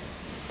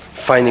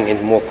 finding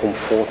it more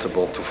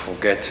comfortable to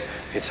forget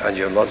its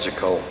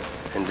ideological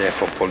and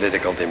therefore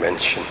political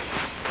dimension.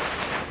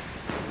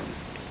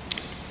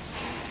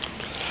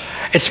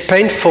 It's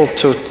painful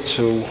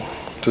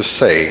to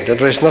say that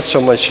there is not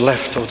so much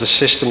left of the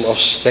system of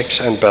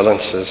checks and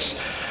balances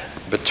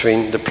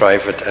between the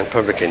private and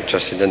public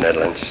interest in the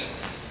Netherlands.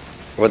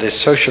 What is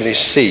socially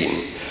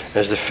seen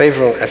as the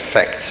favorable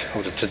effect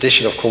of the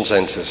tradition of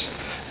consensus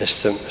is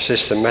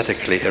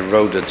systematically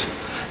eroded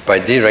by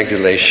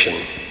deregulation,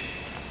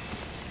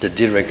 the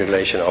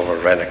deregulation of a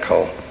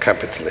radical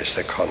capitalist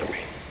economy.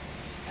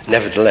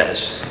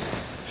 Nevertheless,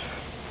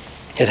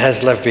 it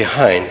has left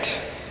behind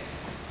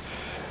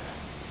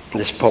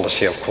this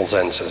policy of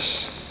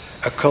consensus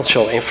a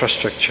cultural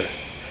infrastructure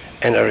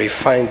and a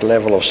refined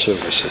level of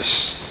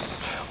services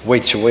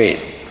with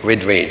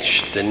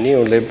which the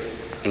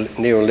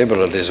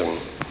neoliberalism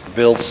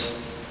builds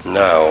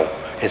now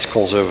its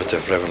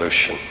conservative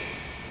revolution.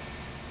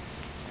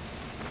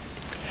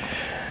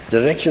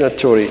 The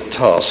regulatory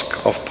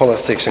task of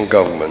politics and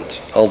government,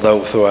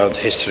 although throughout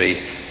history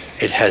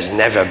it has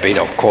never been,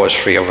 of course,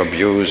 free of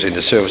abuse in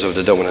the service of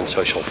the dominant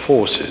social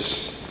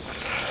forces,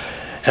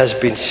 has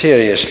been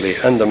seriously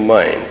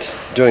undermined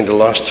during the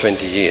last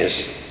 20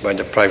 years by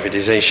the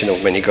privatization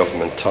of many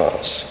government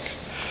tasks.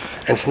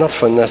 And it's not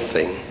for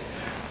nothing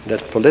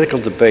that political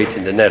debate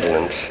in the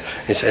Netherlands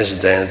is as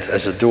dead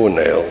as a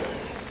doornail.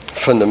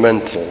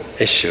 Fundamental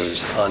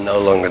issues are no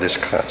longer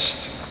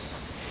discussed.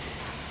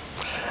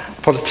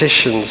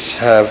 Politicians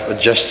have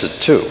adjusted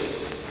too.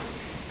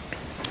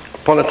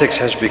 Politics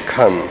has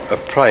become a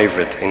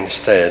private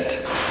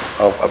instead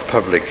of a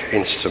public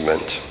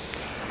instrument,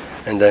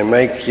 and they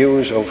make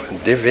use of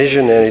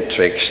divisionary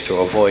tricks to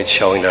avoid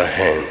showing their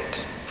hand.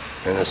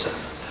 And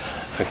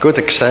a good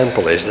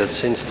example is that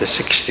since the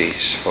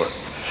 60s, for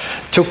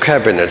two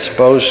cabinets,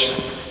 both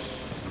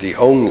the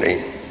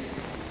only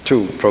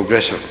two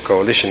progressive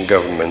coalition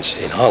governments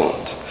in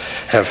Holland,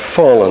 have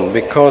fallen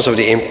because of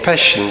the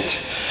impassioned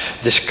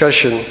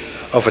discussion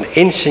of an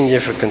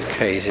insignificant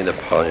case in the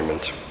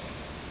parliament.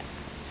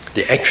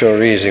 The actual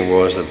reason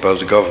was that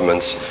both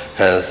governments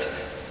had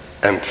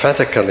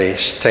emphatically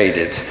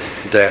stated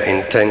their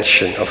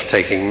intention of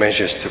taking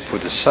measures to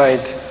put aside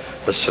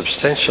a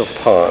substantial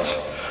part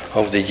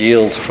of the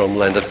yield from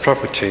landed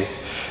property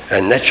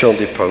and natural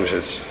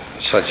deposits,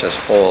 such as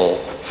oil,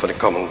 for the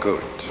common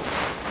good.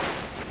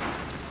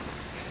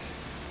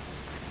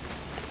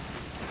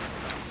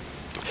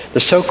 The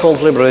so-called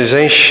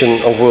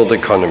liberalization of world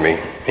economy,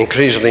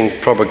 increasingly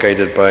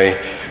propagated by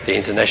the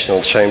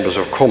international chambers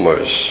of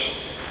commerce,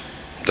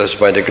 thus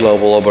by the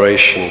global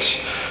operations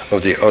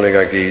of the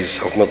oligarchies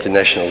of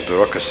multinational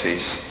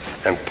bureaucracies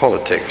and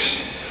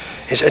politics,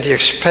 is at the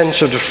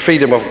expense of the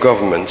freedom of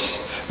governments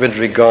with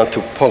regard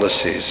to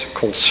policies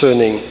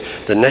concerning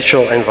the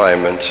natural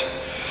environment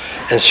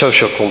and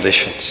social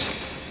conditions.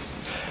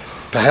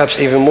 Perhaps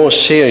even more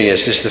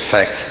serious is the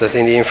fact that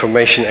in the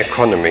information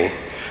economy,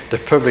 the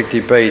public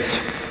debate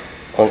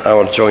on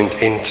our joint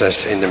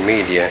interest in the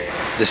media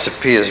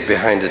disappears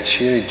behind the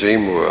cheery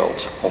dream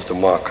world of the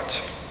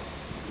market.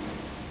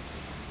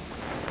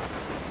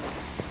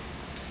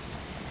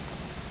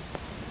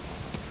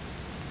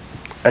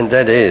 And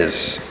that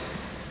is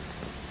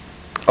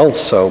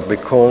also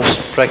because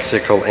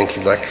practical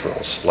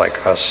intellectuals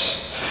like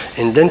us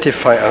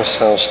identify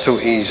ourselves too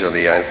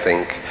easily, I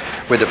think,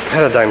 with a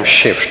paradigm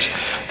shift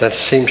that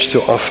seems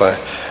to offer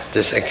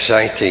these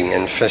exciting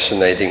and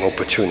fascinating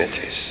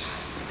opportunities.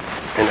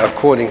 And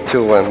according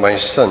to my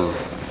son,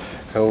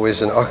 who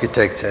is an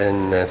architect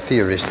and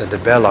theorist at the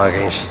Berlage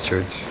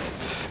Institute,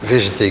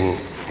 visiting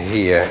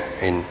here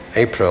in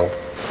April,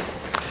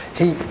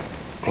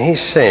 he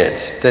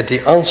said that the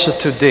answer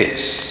to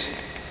this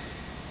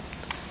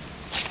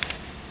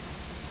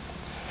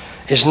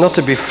is not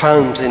to be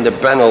found in the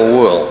banal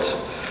world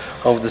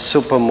of the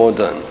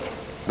supermodern,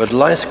 but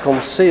lies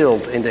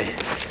concealed in the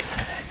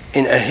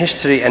in a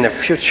history and a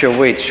future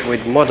which,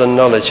 with modern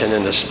knowledge and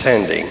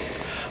understanding,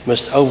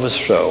 must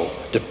overthrow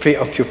the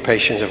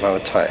preoccupations of our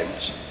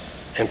times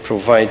and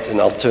provide an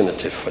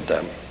alternative for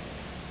them.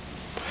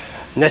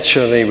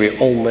 Naturally, we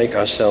all make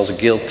ourselves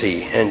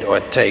guilty and or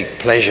take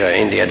pleasure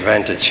in the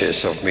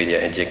advantages of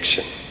media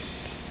addiction,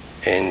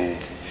 in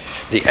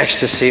the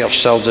ecstasy of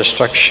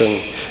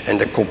self-destruction and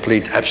the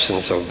complete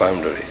absence of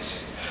boundaries.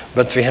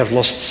 But we have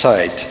lost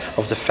sight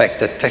of the fact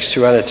that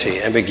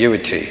textuality,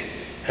 ambiguity,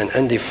 and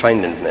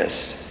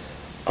undefinedness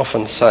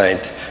often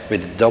side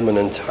with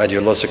dominant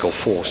ideological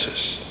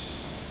forces.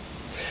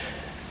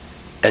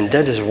 And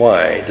that is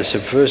why the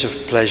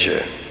subversive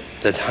pleasure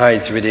that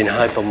hides within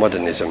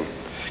hypermodernism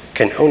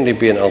can only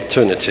be an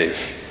alternative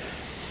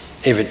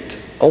if it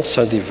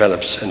also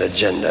develops an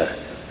agenda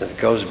that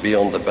goes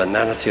beyond the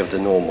banality of the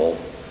normal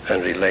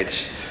and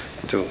relates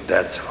to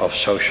that of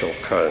social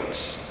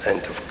currents.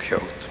 End of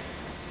quote.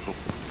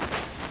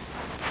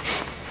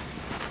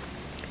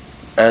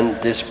 And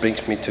this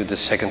brings me to the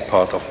second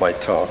part of my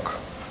talk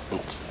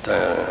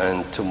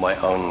and to my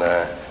own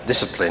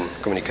discipline,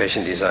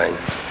 communication design,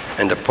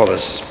 and the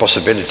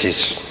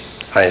possibilities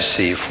I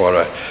see for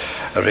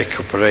a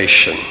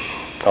recuperation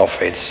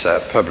of its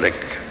public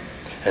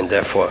and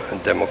therefore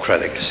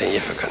democratic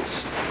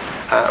significance.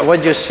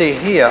 What you see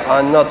here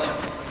are not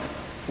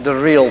the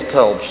real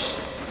tulps,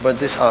 but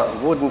these are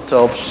wooden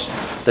tulps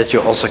that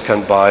you also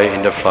can buy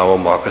in the flower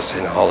markets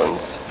in Holland.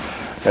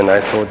 And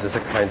I thought there's a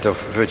kind of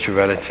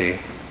virtuality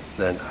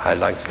that I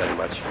liked very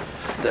much.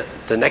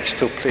 The next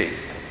two, please.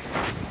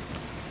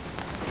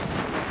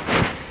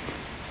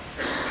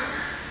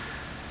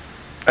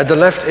 At the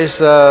left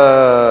is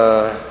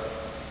a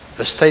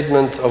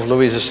statement of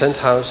Louise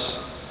Sandhaus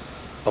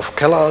of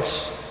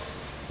CalArts.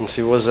 And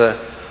she was a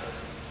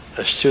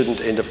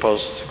student in the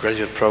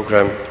postgraduate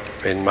program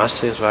in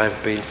Maastricht, where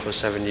I've been for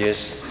 7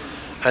 years.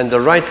 And the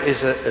right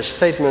is a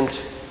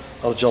statement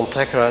of John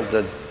Thekra,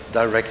 the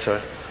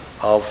director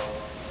of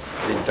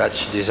the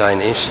Dutch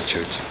Design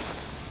Institute.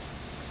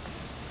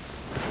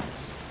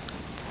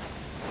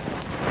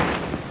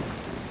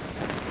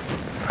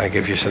 I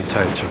give you some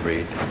time to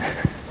read.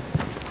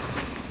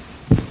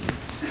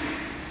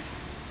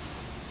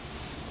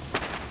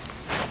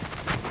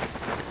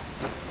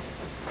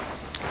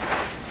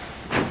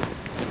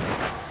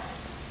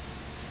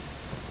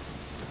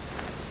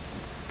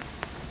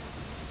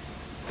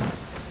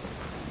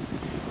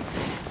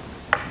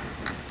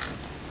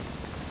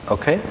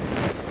 Okay?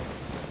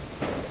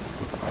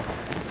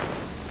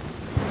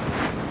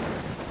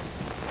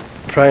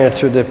 Prior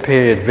to the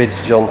period which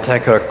John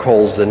Thekra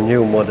calls the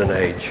new modern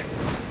age,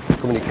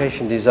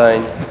 communication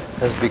design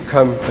has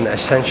become an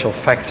essential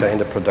factor in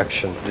the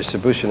production,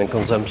 distribution and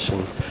consumption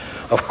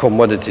of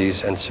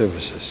commodities and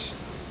services.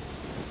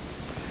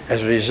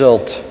 As a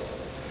result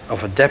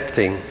of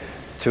adapting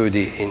to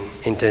the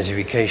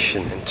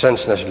intensification and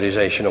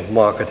transnationalization of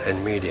market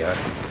and media,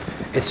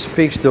 it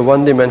speaks the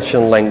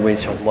one-dimensional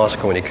language of mass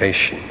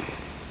communication,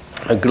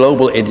 a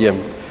global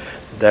idiom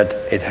that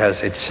it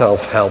has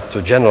itself helped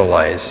to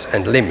generalize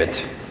and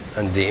limit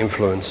under the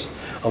influence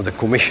of the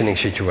commissioning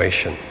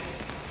situation,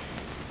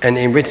 and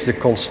in which the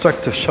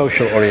constructive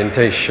social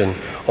orientation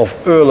of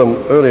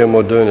earlier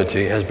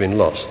modernity has been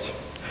lost.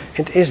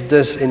 It is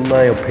thus, in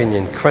my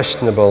opinion,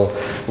 questionable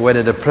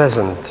whether the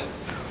present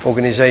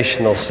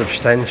organizational,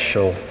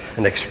 substantial,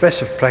 and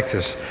expressive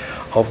practice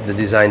of the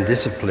design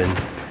discipline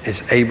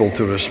is able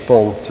to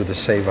respond to the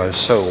Save Our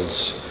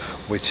Souls,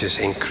 which is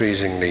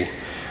increasingly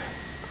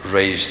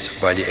raised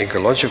by the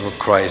ecological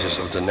crisis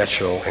of the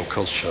natural and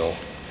cultural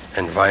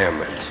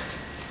environment.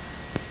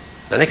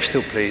 The next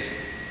two, please.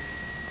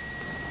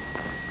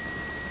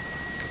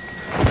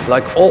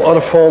 Like all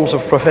other forms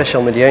of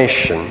professional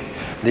mediation,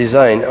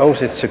 design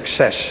owes its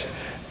success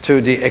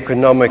to the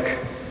economic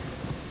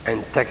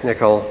and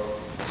technical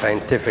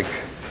scientific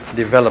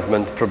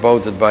development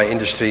promoted by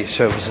industry,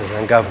 services,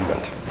 and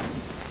government.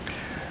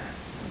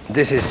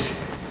 This is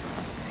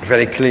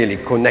very clearly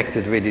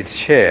connected with its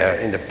share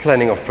in the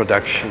planning of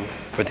production,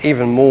 but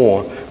even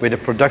more with the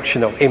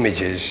production of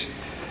images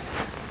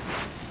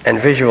and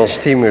visual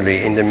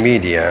stimuli in the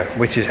media,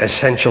 which is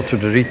essential to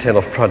the retail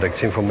of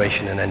products,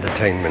 information, and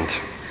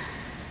entertainment.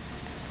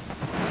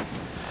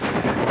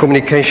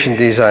 Communication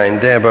design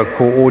thereby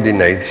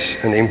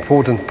coordinates an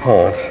important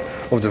part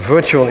of the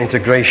virtual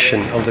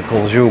integration of the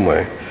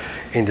consumer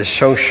in the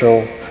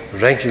social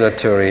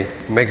regulatory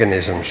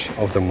mechanisms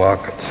of the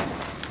market,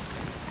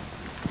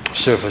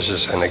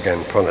 services, and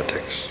again,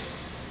 politics.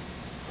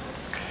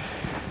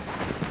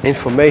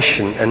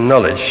 Information and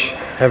knowledge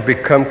have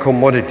become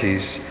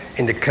commodities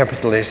in the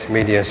capitalist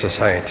media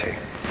society.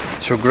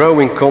 Through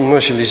growing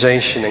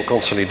commercialization and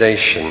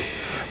consolidation,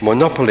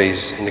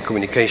 monopolies in the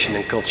communication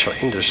and culture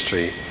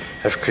industry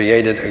have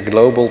created a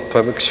global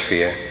public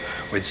sphere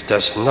which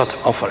does not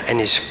offer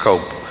any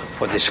scope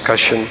for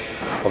discussion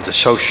of the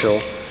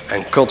social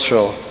and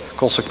cultural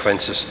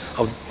consequences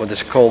of what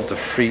is called the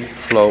free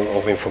flow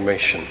of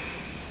information.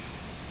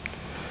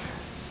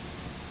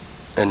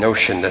 A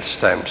notion that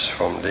stems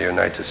from the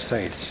United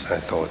States, I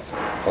thought,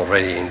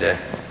 already in the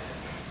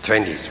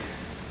 20s.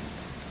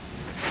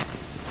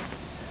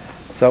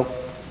 So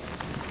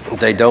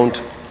they don't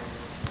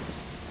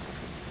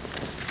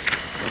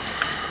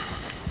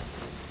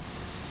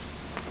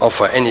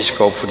offer any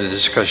scope for the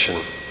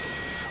discussion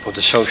of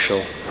the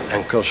social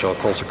and cultural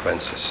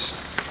consequences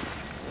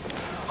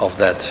of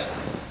that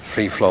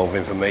free flow of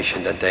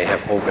information that they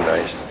have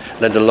organized,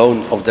 let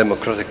alone of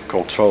democratic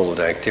control of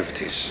their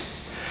activities.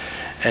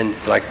 And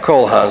like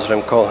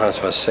Rem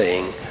Koolhaas was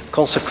saying,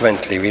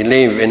 consequently, we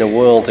live in a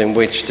world in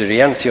which the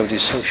reality of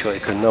this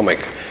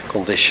socio-economic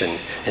condition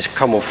is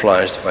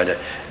camouflaged by the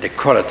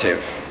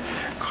decorative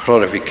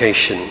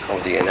glorification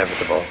of the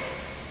inevitable.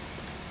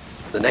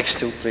 The next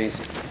two, please.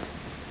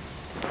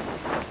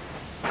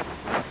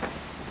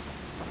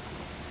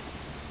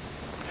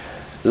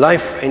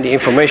 Life in the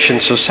information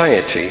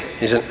society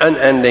is an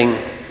unending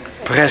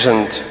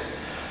present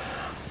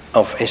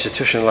of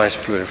institutionalized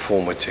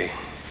pluriformity.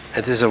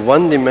 It is a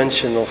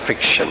one-dimensional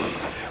fiction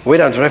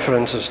without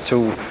references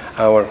to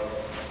our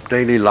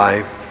daily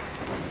life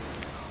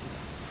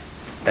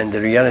and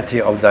the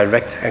reality of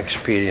direct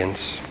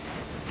experience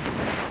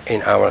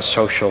in our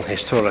social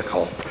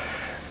historical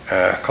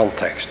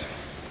context.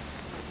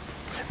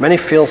 Many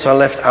fields are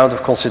left out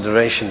of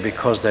consideration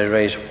because they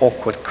raise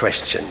awkward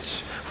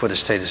questions for the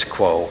status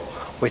quo,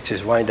 which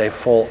is why they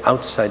fall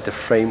outside the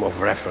frame of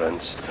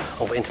reference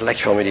of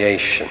intellectual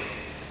mediation.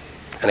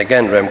 And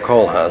again, Rem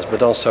Koolhaas,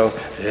 but also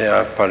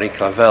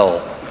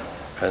Paris-Clavel,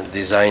 a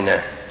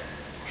designer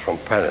from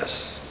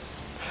Paris.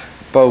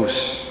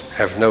 Both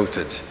have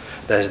noted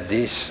that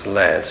this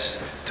leads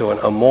to an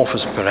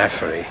amorphous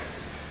periphery,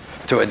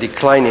 to a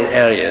decline in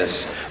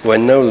areas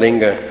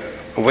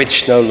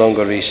which no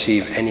longer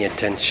receive any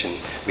attention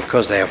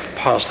because they have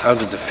passed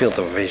out of the field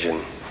of vision.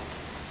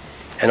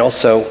 And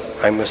also,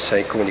 I must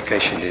say,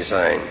 communication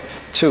design,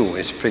 too,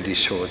 is pretty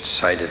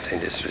short-sighted in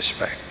this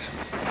respect.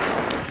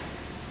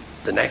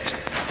 The next.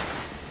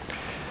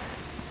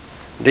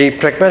 The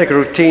pragmatic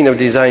routine of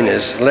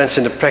designers lends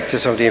in the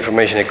practice of the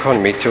information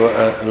economy to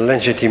a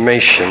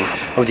legitimation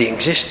of the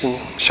existing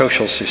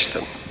social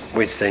system,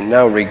 which they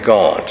now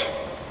regard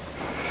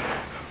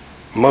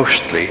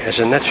mostly as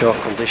a natural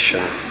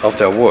condition of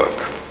their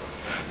work.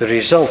 The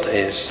result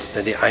is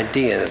that the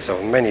ideas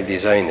of many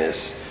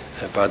designers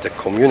about the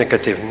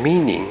communicative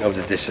meaning of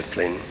the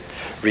discipline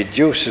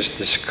reduces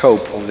the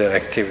scope of their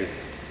activities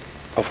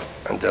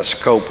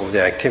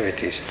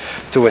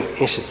to an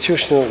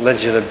institutional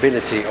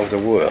legibility of the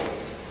world.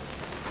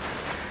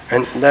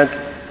 And that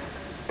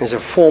is a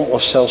form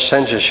of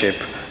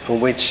self-censorship in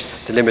which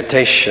the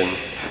limitation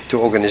to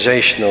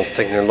organizational,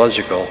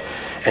 technological,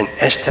 and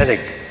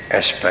aesthetic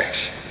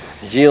aspects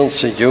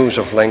yields a use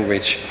of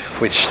language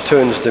which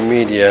turns the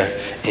media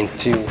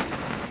into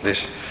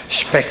this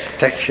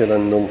spectacular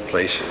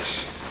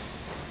non-places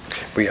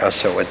we are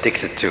so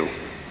addicted to.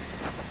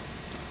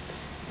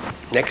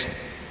 Next.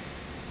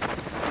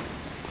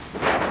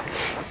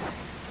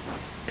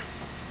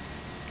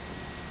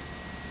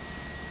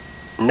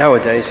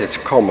 Nowadays it's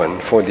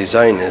common for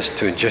designers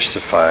to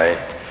justify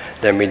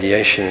their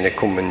mediation in a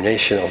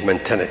combination of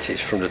mentalities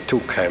from the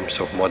two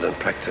camps of modern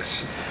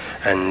practice.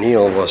 And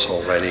Neil was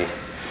already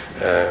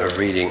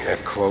reading a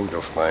quote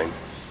of mine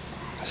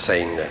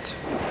saying that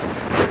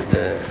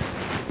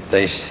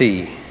they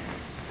see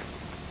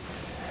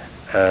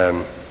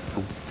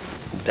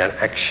their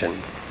action,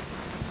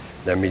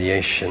 their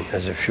mediation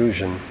as a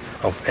fusion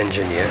of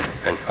engineer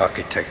and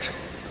architect.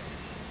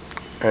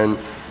 And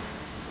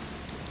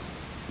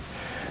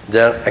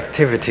their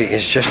activity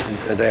is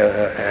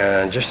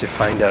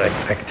justifying their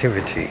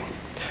activity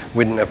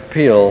with an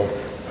appeal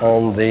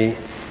on the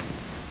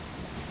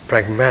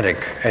pragmatic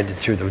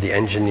attitude of the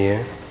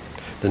engineer,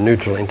 the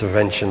neutral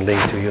intervention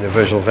linked to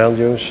universal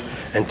values,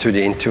 and to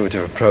the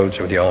intuitive approach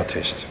of the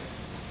artist.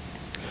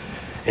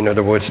 In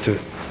other words, to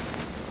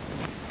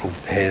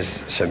his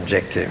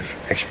subjective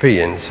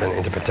experience and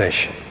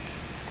interpretation.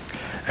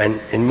 And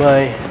in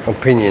my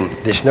opinion,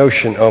 this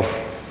notion of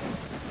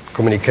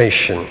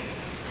communication,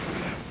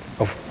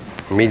 of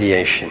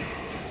mediation,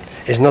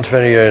 is not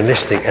very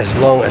realistic as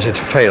long as it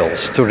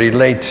fails to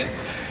relate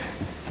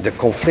the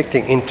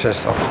conflicting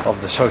interests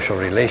of the social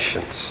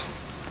relations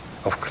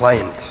of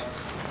client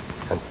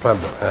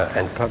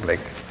and public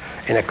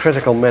in a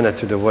critical manner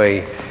to the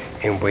way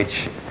in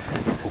which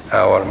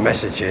our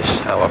messages,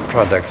 our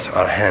products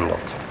are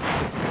handled.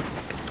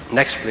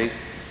 Next, please.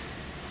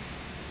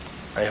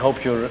 I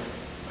hope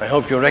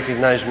you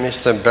recognize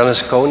Mr.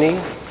 Berlusconi,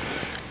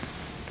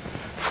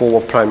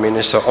 former Prime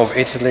Minister of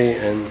Italy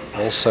and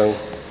also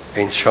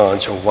in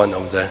charge of one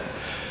of the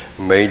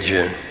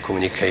major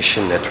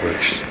communication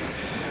networks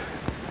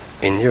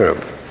in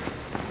Europe.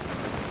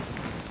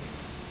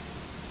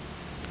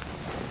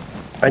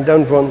 I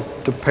don't want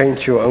to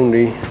paint you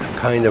only a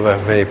kind of a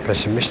very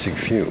pessimistic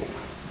view,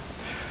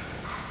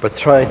 but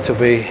try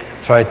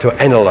to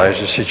analyze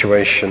the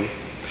situation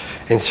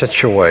in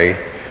such a way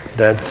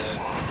that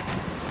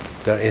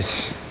there is,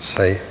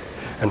 say,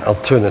 an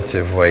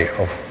alternative way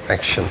of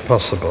action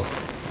possible.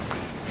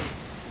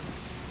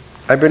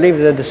 I believe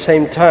that at the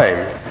same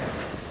time,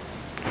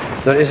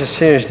 there is a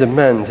serious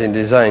demand in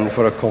design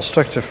for a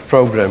constructive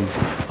program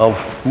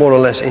of more or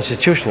less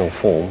institutional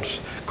forms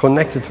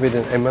connected with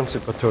an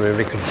emancipatory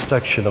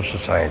reconstruction of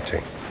society.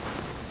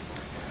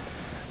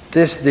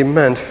 This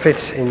demand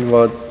fits in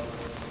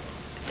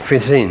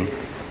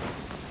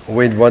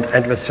with what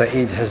Edward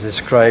Said has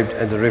described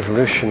as the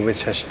revolution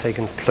which has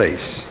taken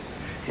place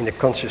in the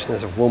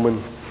consciousness of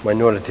women,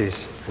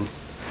 minorities,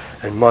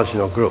 and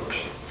marginal groups,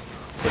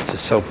 which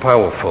is so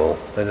powerful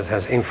that it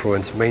has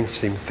influenced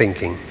mainstream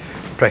thinking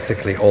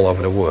practically all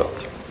over the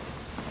world.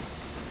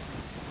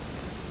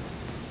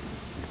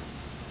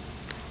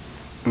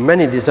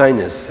 Many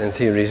designers and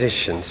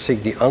theoreticians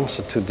seek the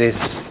answer to this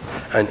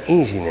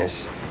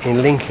uneasiness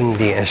in linking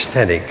the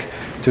aesthetic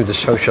to the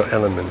social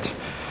element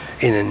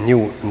in a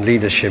new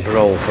leadership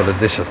role for the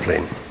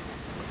discipline.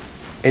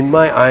 In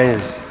my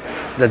eyes,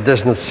 that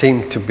does not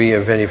seem to be a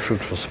very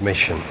fruitful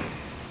mission.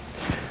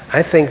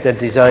 I think that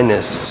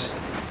designers,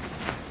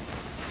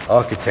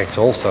 architects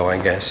also,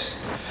 I guess,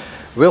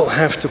 will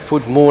have to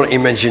put more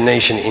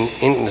imagination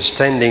in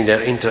understanding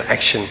their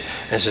interaction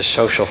as a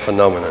social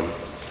phenomenon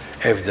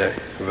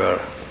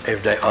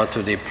if they are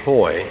to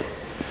deploy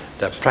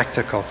their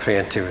practical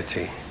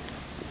creativity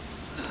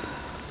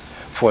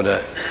for the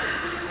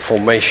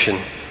formation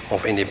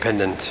of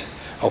independent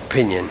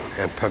opinion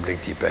and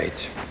public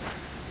debate.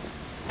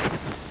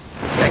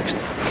 Next.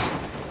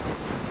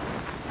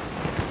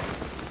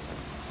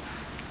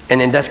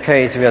 And in that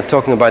case, we are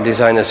talking about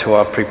designers who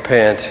are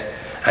prepared,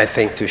 I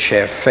think, to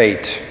share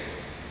fate,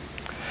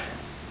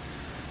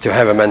 to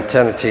have a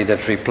mentality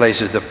that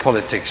replaces the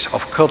politics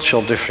of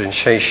cultural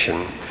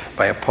differentiation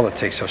by a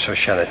politics of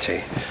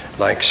sociality,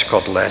 like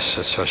Scott Less,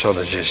 a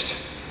sociologist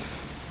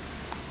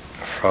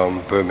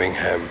from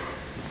Birmingham,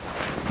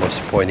 was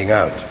pointing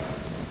out.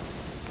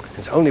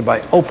 It's only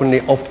by openly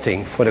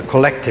opting for the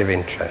collective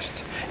interest,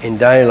 in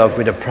dialogue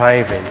with the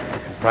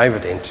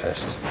private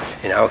interest,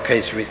 in our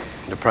case with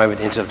the private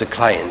interest of the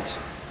client,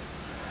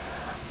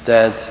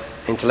 that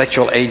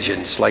intellectual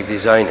agents like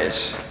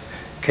designers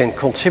can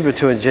contribute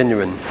to a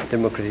genuine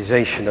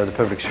democratization of the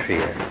public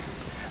sphere,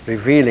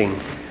 revealing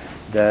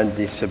that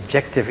the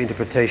subjective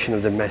interpretation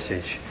of the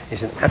message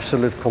is an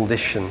absolute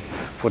condition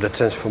for the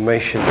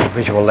transformation of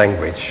visual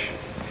language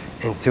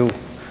into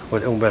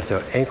what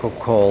Umberto Eco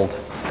called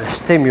a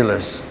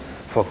stimulus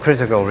for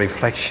critical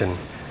reflection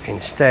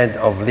instead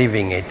of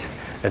leaving it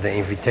as an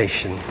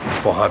invitation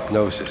for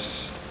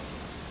hypnosis.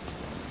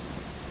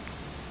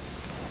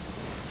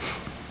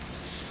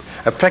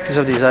 A practice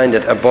of design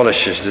that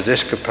abolishes the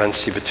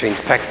discrepancy between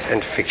fact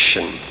and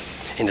fiction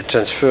in the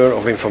transfer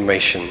of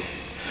information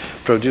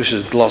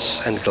produces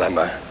gloss and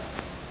glamour.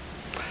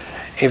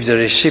 If the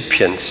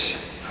recipients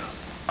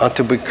are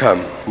to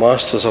become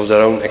masters of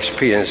their own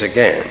experience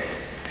again,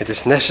 it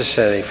is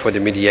necessary for the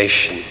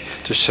mediation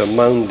to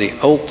surmount the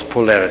old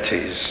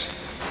polarities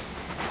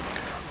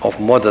of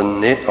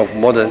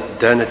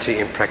modernity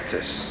in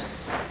practice,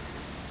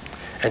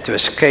 and to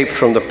escape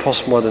from the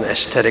postmodern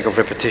aesthetic of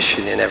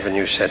repetition in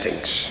every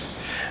settings.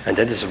 And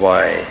that is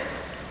why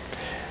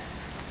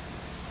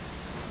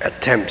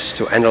attempts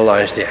to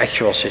analyze the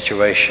actual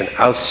situation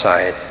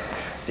outside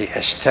the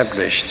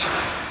established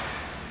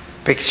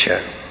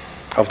picture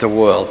of the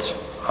world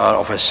are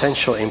of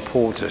essential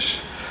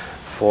importance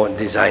for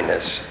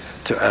designers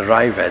to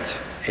arrive at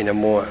in a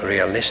more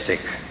realistic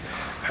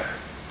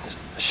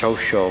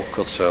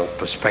socio-cultural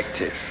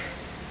perspective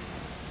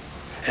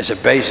as a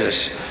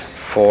basis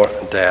for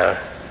their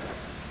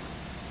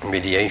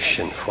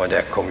mediation, for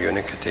their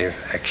communicative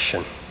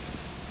action.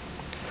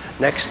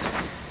 Next.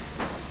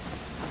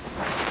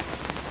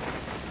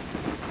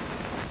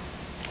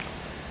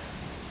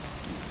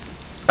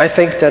 I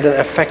think that an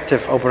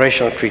effective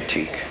operational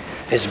critique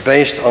is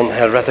based on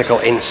heretical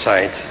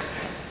insight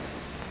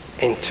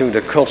into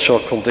the cultural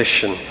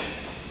condition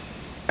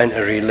and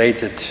a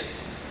related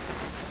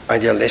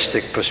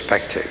idealistic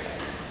perspective.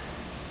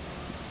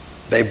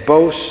 They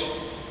both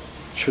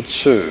should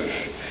serve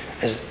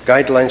as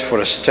guidelines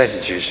for a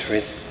strategy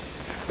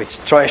which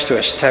tries to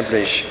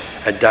establish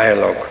a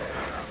dialogue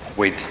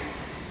with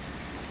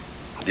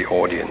the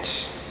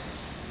audience.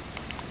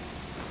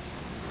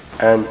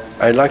 And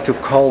I like to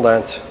call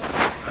that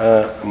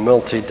a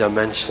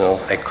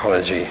multi-dimensional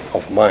ecology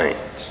of mind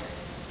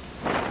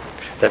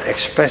that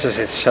expresses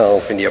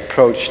itself in the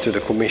approach to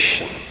the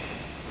commission.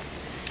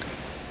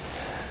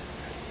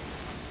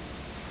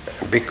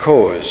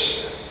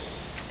 Because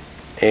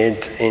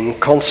it, in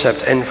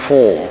concept and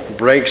form,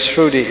 breaks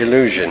through the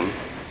illusion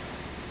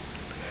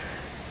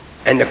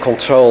and the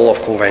control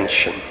of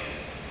convention.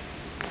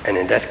 And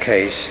in that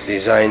case,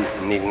 design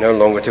need no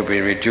longer to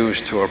be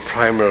reduced to a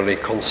primarily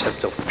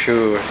concept of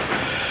pure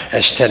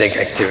aesthetic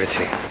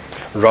activity.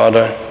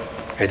 Rather,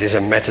 it is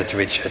a method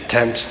which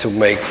attempts to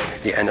make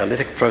the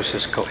analytic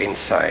process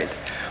coincide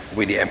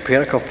with the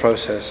empirical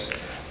process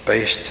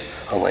based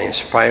on an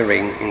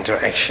inspiring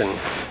interaction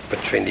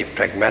between the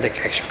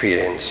pragmatic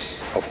experience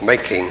of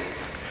making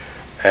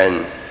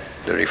and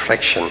the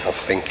reflection of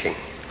thinking.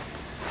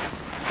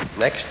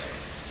 Next.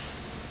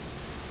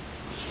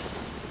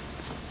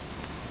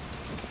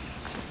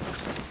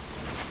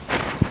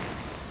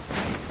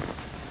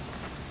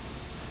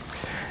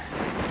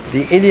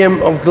 The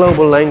idiom of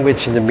global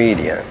language in the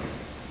media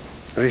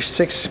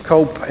restricts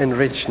scope and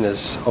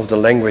richness of the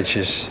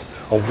languages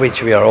of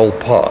which we are all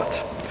part.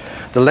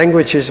 The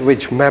languages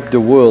which map the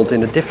world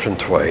in a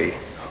different way,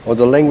 or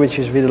the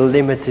languages with a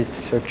limited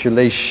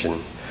circulation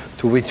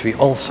to which we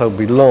also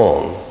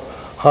belong,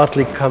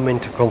 hardly come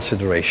into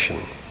consideration,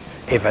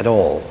 if at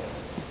all.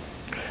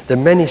 The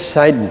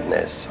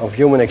many-sidedness of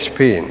human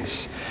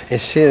experience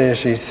is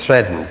seriously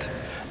threatened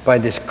by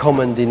this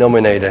common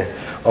denominator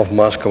of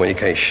mass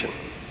communication.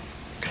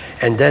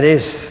 And that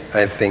is,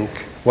 I think,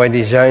 why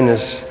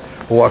designers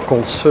who are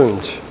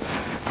concerned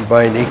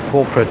by the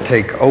corporate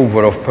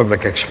takeover of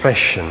public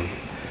expression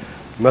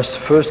must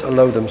first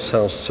allow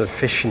themselves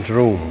sufficient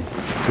room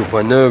to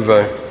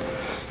maneuver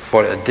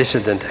for a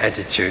dissident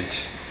attitude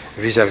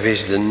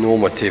vis-à-vis the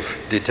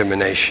normative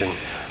determination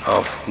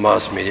of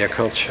mass media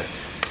culture.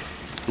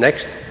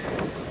 Next.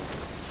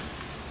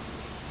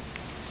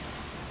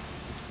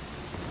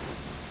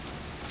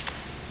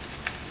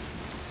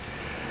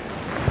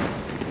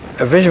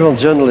 A visual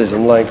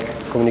journalism like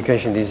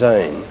communication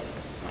design,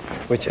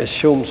 which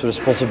assumes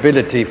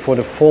responsibility for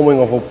the forming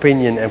of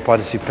opinion and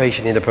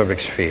participation in the public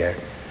sphere,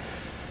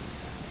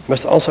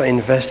 must also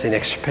invest in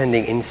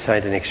expanding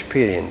insight and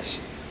experience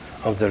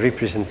of the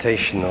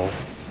representational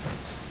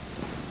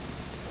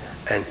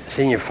and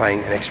signifying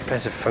an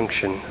expressive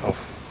function of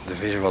the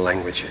visual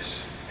languages.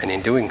 And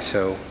in doing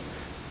so,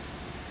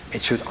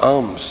 it should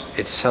arm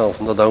itself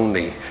not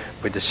only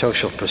with the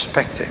social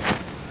perspective,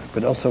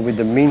 but also with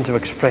the means of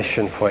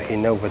expression for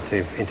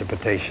innovative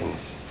interpretations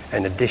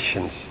and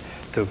additions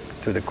to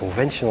the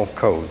conventional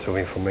codes of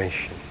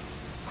information.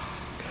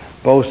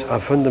 Both are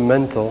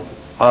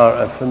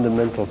a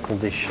fundamental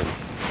condition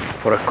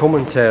for a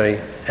commentary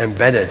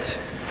embedded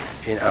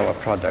in our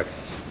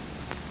products,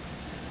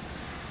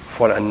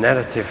 for a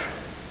narrative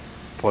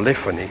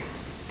polyphony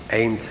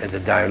aimed at the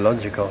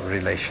dialogical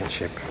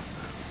relationship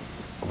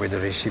with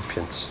the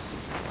recipients.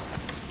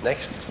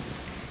 Next.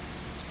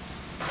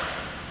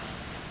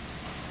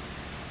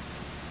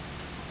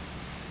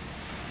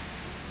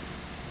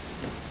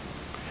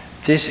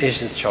 This is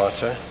the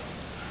Charter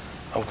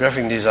of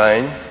Graphic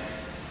Design,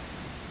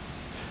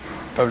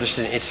 published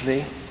in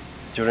Italy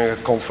during a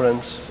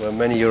conference where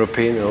many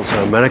European and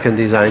also American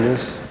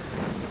designers,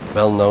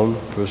 well-known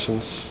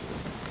persons,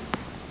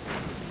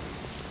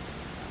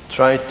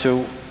 tried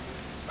to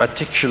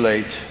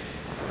articulate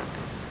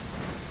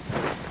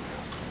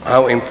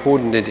how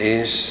important it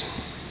is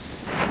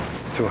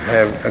to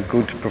have a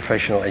good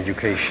professional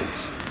education.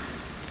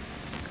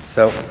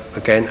 So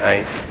again,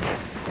 I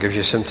give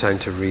you some time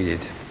to read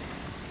it.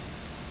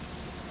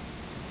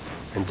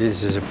 And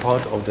this is a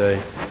part of the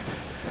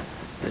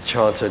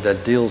charter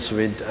that deals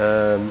with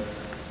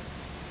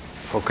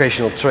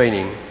vocational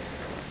training,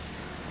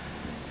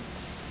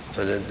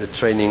 so the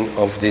training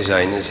of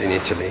designers in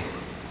Italy.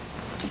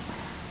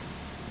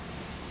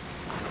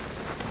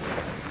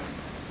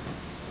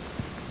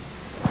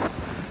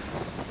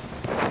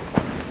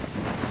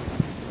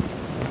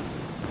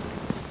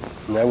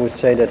 And I would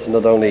say that's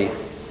not only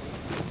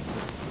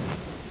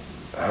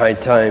high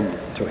time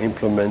to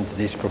implement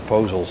these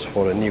proposals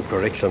for a new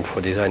curriculum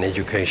for design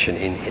education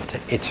in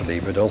Italy,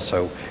 but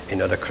also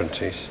in other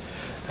countries,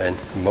 and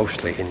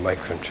mostly in my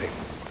country.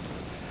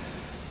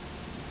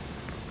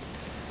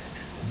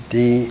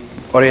 The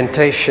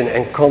orientation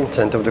and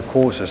content of the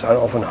courses are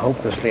often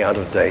hopelessly out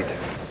of date.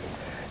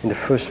 In the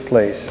first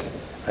place,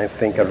 I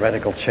think a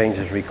radical change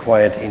is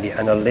required in the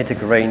analytic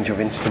range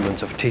of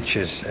instruments of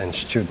teachers and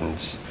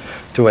students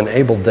to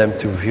enable them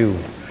to view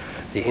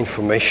the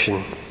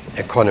information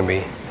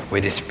economy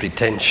with its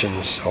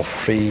pretensions of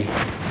free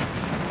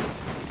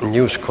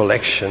news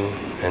collection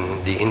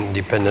and the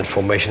independent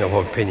formation of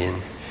opinion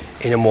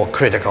in a more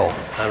critical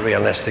and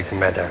realistic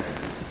manner.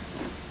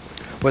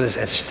 What is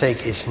at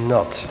stake is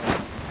not,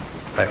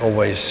 I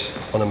always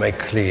want to make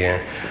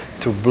clear,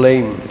 to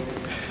blame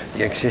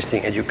the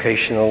existing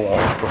educational or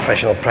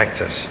professional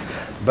practice,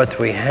 but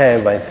we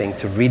have, I think,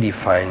 to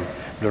redefine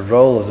the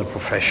role of the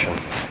profession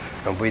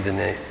and with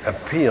an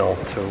appeal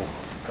to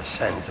a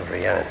sense of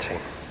reality.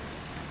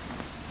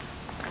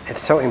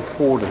 It's so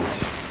important,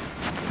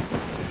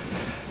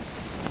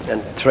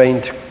 and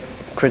trained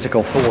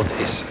critical thought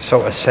is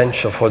so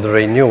essential for the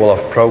renewal of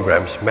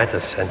programs,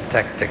 methods and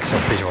tactics of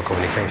visual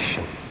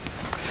communication.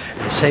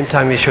 At the same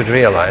time, we should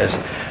realize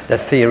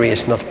that theory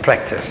is not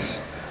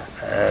practice,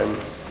 and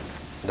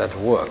that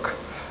work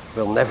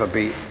will never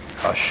be,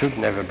 or should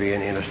never be,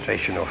 an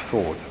illustration of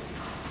thought.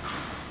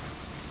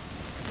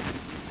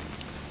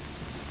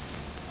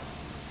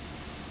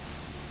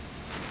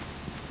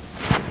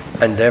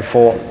 And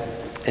therefore,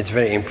 it's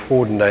very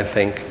important, I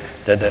think,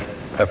 that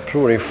a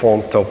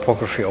pluriform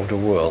topography of the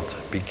world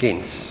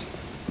begins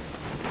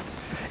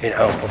in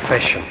our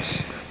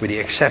professions with the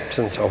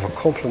acceptance of a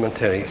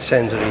complementary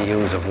sensory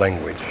use of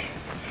language.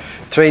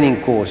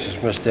 Training courses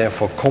must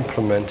therefore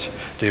complement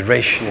the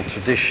rational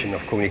tradition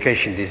of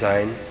communication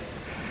design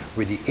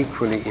with the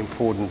equally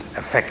important,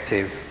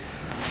 effective,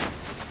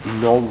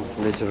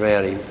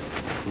 non-literary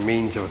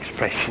means of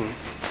expression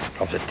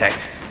of the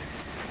text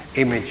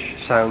image,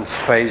 sound,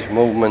 space,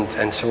 movement,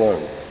 and so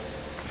on.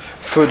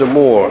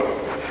 Furthermore,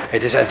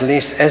 it is at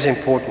least as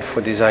important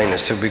for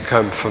designers to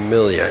become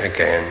familiar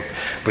again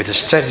with the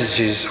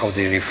strategies of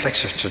the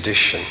reflexive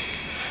tradition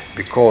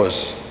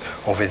because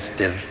of its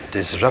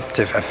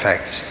disruptive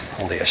effects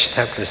on the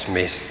established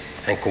myths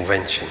and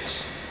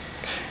conventions.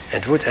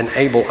 It would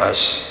enable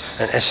us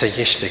an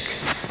essayistic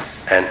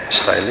and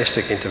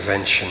stylistic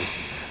intervention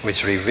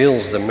which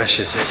reveals the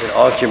message as an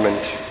argument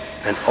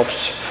and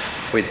opts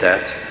with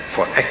that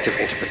for active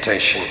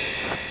interpretation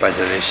by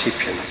the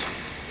recipient.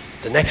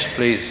 The next,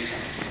 please.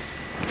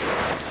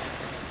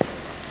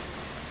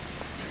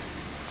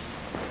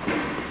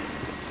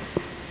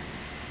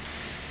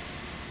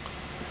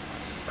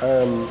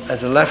 At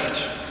the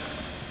left,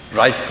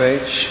 right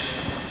page,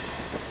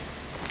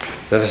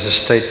 there is a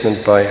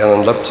statement by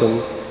Alan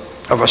Lupton,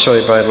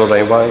 by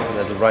Lorraine Wild, and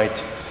at the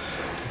right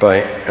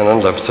by Alan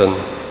Lupton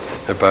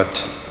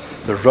about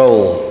the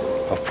role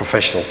of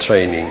professional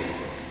training.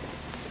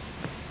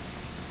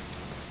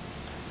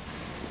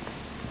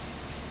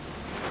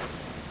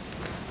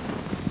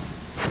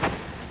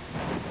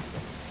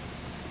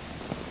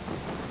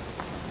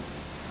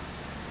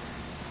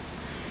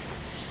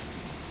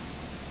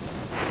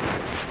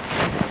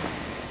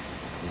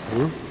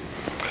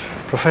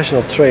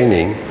 Professional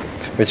training,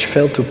 which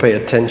failed to pay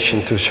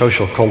attention to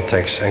social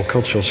context and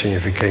cultural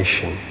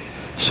signification,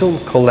 soon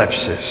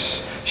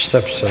collapses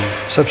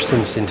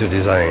substance into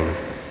design.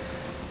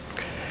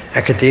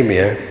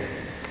 Academia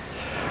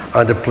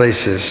are the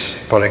places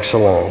par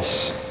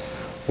excellence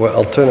where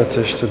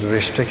alternatives to the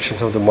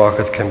restrictions of the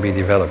market can be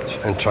developed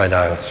and tried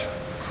out.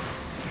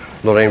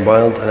 Lorraine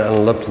Wild and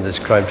Alan Lupton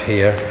described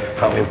here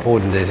how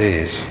important this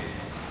is.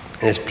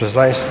 And it's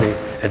precisely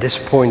at this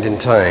point in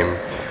time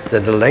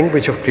that the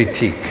language of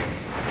critique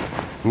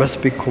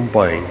must be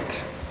combined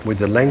with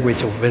the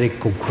language of very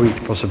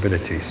concrete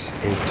possibilities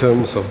in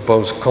terms of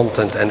both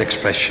content and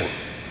expression.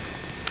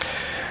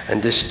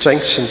 And this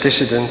strengthens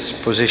dissidents'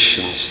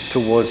 positions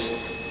towards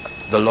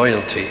the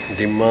loyalty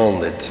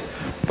demanded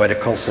by the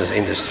conscience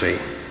industry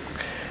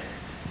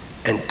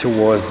and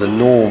towards the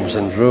norms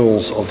and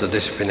rules of the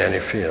disciplinary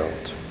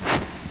field.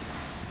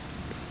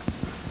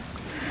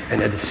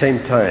 And at the same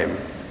time,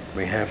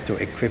 we have to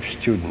equip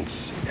students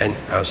and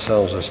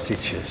ourselves as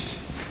teachers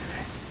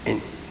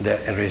in their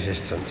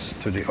resistance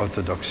to the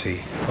orthodoxy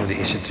of the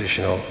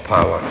institutional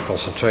power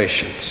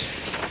concentrations.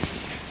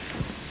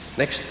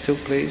 Next two,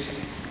 please.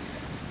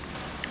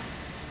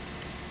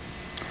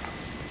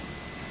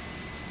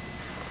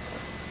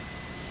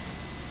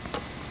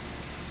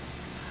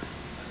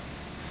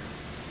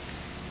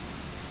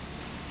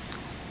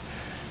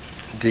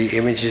 The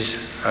images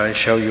I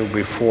show you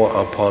before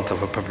are part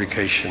of a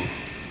publication,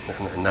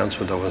 an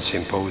announcement of a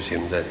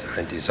symposium that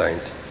I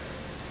designed,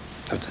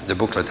 the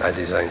booklet I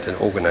designed and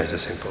organized the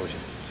symposium.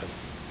 So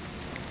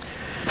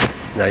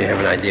now you have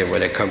an idea where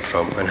they come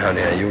from and how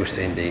they are used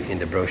in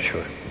the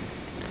brochure.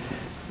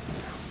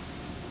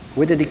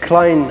 With the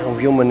decline of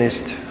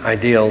humanist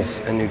ideals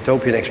and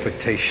utopian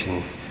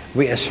expectation,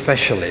 we as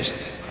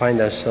specialists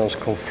find ourselves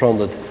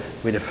confronted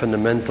with a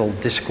fundamental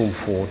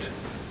discomfort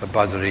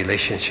about the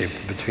relationship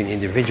between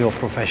individual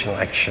professional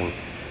action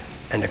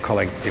and the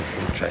collective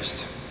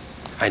interest.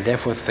 I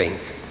therefore think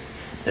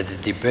that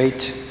the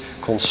debate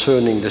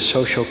concerning the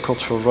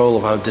social-cultural role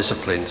of our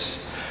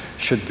disciplines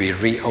should be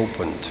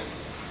reopened.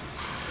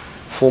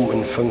 Form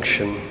and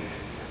function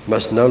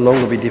must no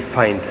longer be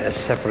defined as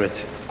separate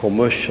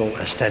commercial,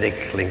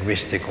 aesthetic,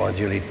 linguistic, or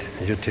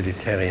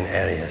utilitarian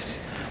areas,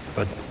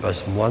 but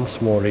was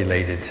once more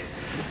related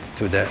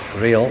to their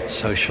real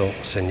social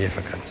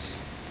significance.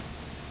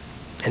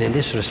 And in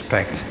this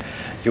respect,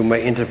 you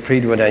may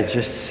interpret what I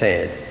just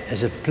said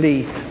as a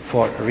plea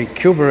for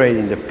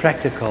recuperating the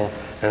practical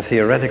and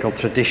theoretical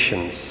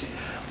traditions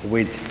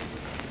with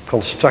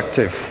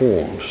constructive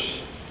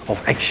forms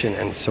of action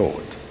and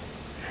thought.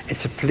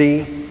 It's a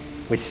plea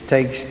which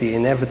takes the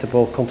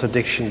inevitable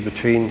contradiction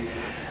between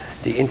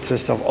the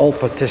interest of all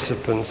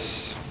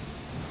participants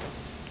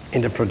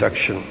in the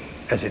production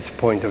as its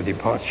point of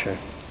departure,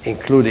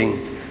 including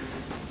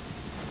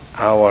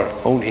our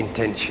own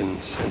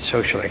intentions and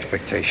social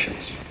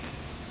expectations,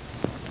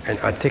 and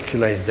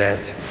articulates that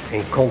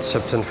in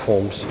concepts and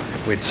forms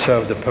which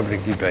serve the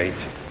public debate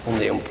on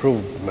the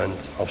improvement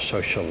of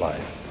social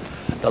life.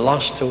 The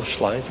last two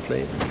slides,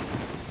 please.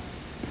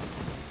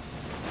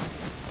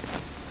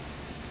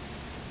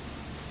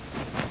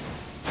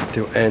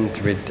 To end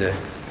with the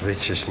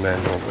richest man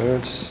on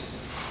earth.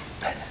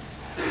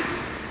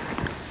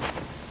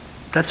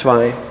 That's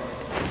why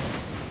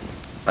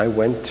I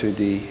went to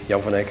the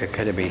Jan van Eyck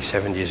Academy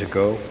 7 years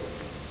ago,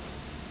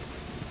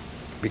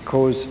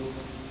 because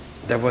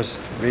there was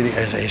really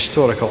as a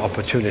historical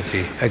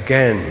opportunity,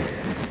 again,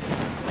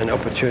 an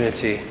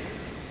opportunity,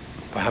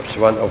 perhaps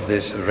one of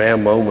these rare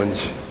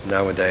moments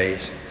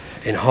nowadays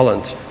in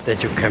Holland,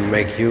 that you can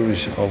make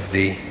use of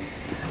the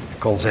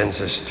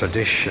consensus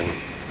tradition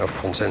of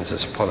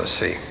consensus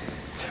policy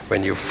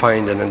when you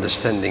find an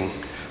understanding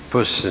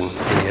person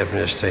in the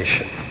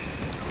administration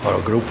or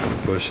a group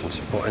of persons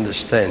who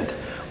understand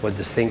what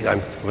the things I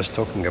was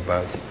talking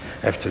about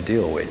have to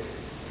deal with.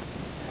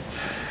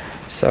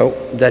 So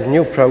that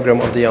new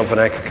program of the Jan van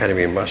Eyck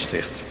Academy in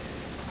Maastricht,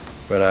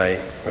 where I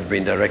have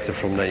been director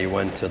from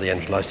 91 till the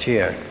end of last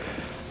year,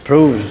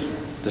 proves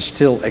the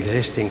still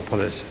existing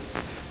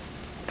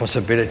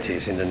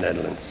possibilities in the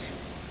Netherlands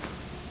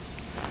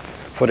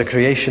for the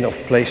creation of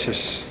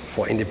places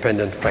for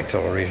independent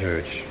practical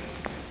research.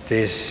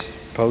 This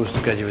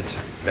postgraduate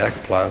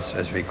werkplaats,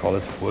 as we call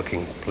it,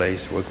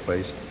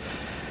 workplace,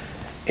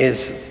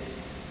 is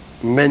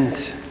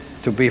meant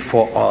to be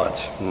for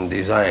art and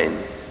design,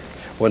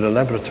 where the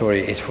laboratory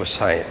is for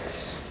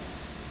science.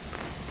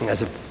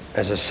 As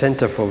a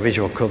center for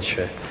visual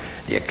culture,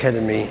 the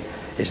Academy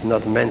is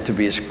not meant to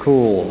be a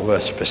school where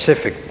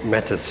specific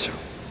methods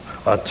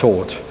are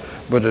taught,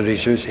 but a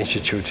research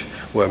institute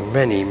where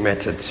many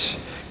methods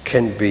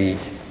can be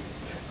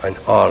and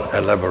are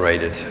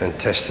elaborated and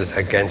tested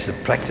against the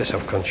practice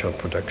of cultural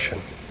production,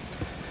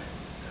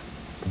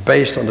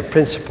 based on the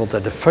principle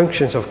that the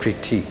functions of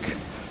critique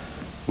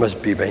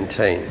must be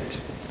maintained.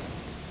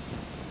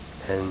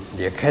 And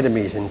the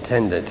Academy is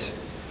intended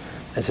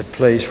as a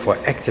place for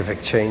active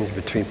exchange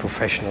between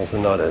professionals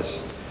and others,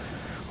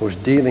 whose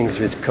dealings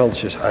with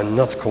cultures are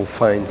not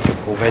confined to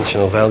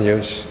conventional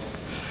values,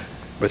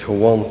 but who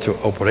want to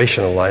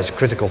operationalize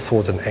critical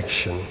thought and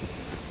action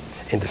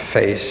in the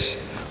face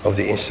of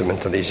the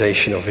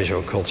instrumentalization of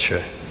visual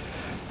culture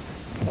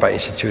by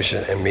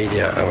institutions and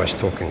media I was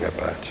talking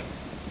about.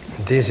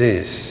 This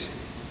is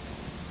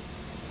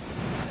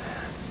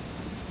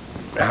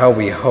how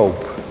we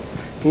hope,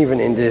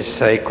 even in this,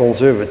 say,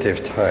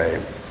 conservative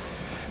time,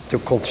 to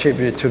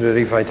contribute to the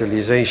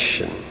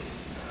revitalization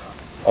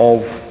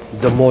of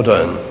the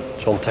modern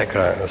John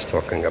Thackeray was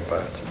talking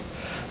about.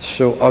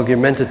 So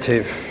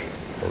argumentative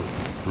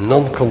and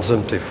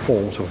non-consumptive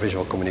forms of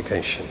visual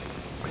communication.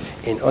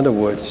 In other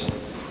words,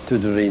 to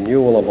the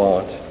renewal of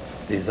art,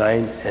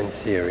 design and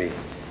theory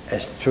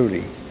as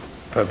truly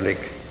public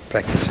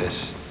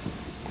practices.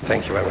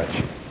 Thank you very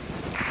much.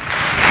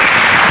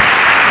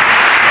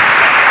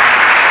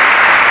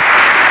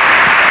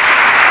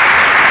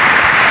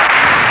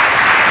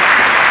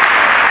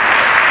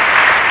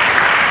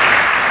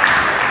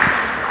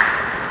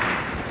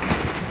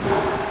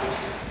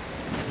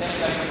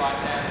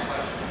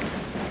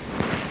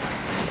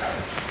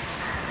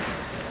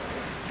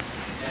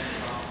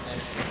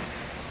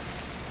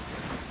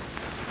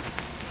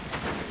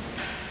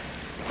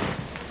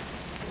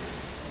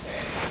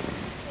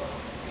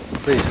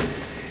 Please.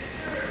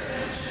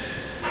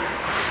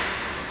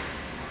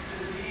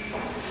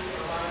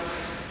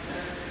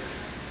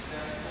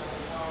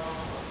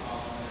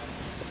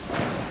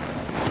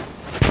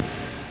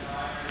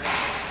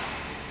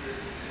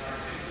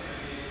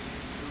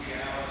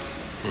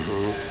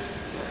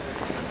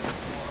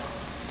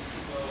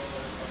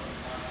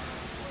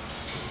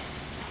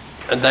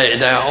 And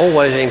they are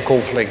always in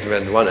conflict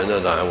with one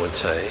another, I would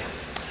say.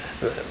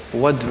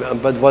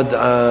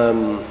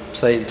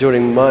 Say,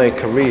 during my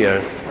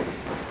career,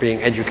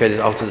 being educated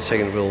after the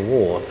Second World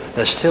War,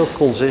 there still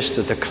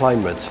consisted a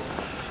climate,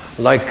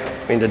 like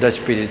in the Dutch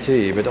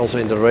PDT, but also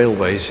in the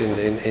railways,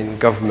 in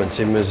governments,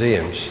 in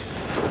museums.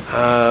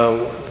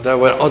 There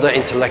were other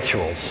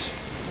intellectuals,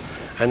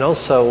 and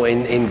also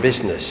in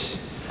business,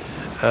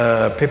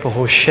 people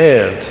who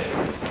shared,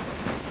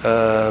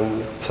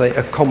 say,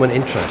 a common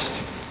interest.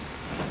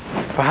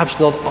 Perhaps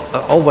not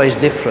always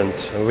different,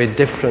 with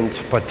different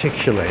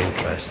particular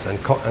interests, and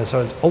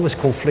so it's always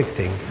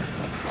conflicting.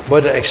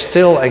 But it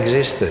still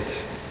existed,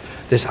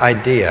 this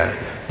idea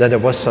that there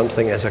was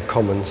something as a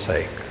common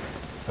sake,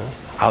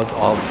 out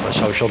of a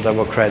social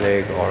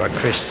democratic or a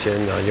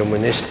Christian or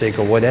humanistic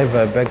or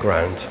whatever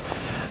background.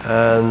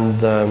 And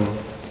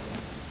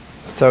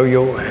so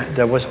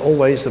there was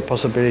always the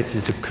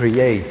possibility to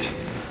create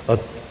a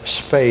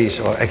space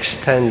or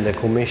extend the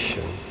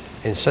commission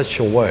in such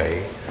a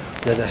way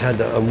that it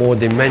had a more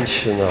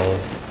dimensional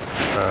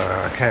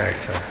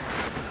character.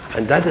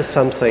 And that is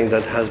something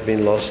that has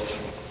been lost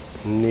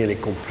nearly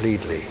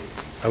completely.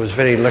 I was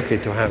very lucky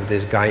to have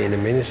this guy in the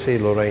ministry.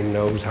 Lorraine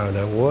knows how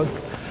that worked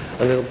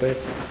a little bit.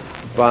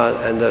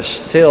 And they're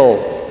still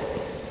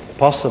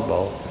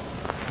possible,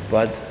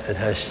 but it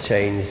has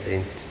changed.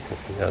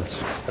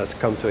 That's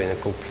come to in a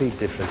complete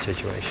different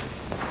situation.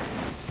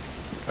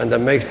 And that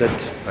makes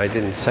that, I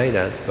didn't say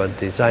that, but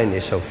design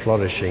is so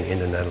flourishing in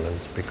the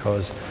Netherlands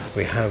because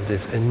we have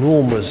this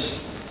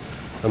enormous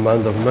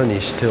amount of money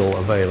still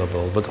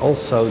available, but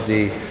also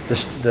the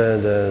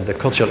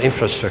cultural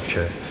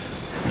infrastructure,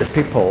 the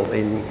people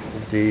in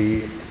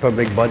the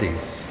public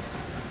bodies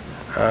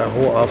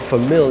who are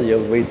familiar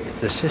with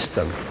the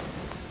system.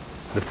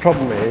 The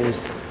problem is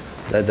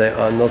that they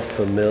are not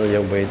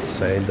familiar with,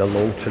 say, the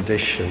long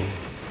tradition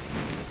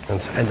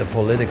and the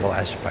political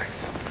aspects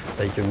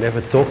that you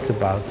never talked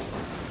about,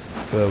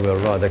 were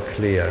rather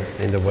clear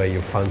in the way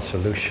you found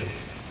solutions.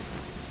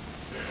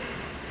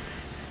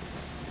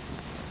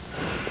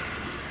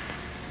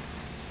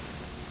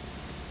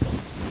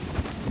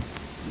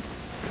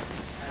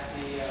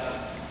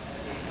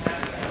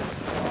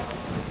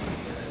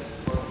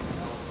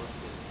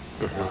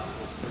 Mm-hmm.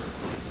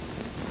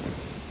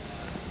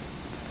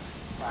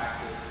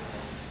 practice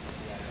and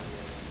the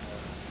idea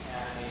of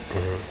academy.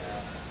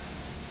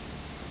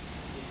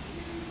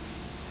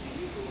 Do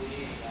you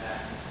believe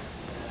that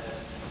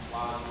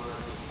while you were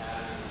at the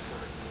academy,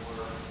 there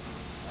were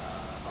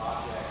more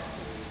projects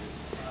to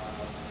become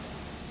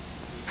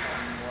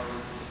more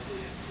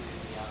resistant to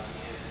the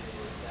ideas that they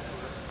were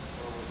separate,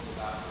 or was it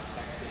about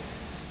protecting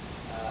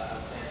a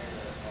sense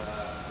of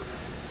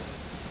criticism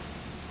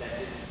that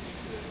didn't seem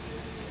to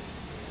exist in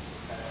professional?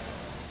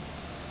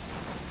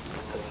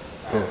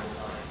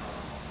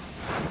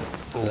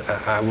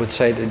 I would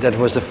say that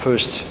was the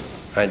first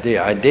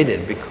idea. I did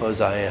it because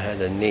I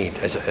had a need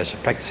as a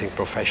practicing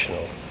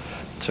professional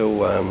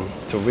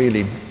to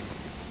really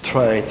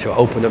try to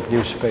open up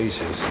new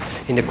spaces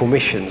in the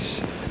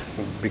commissions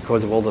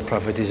because of all the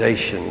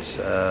privatizations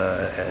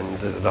and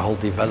the whole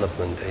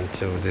development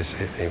into this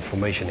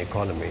information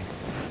economy,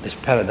 this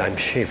paradigm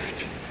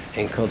shift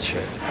in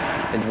culture.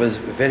 It was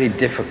very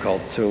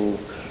difficult to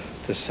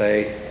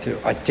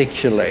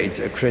articulate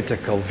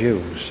critical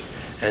views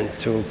and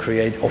to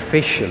create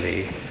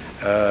officially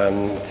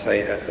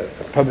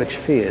public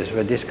spheres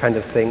where this kind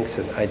of things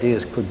and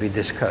ideas could be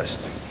discussed.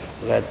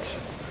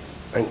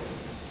 And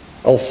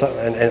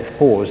of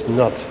course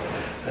not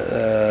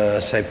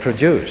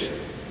produced.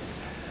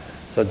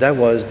 So that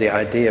was the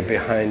idea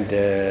behind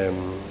the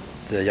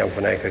Young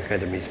Van Eyck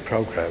Academy's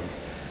program,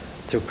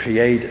 to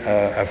create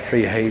a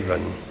free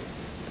haven,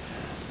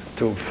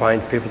 to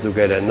find people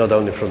together, not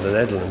only from the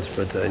Netherlands,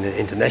 but in an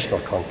international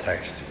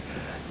context,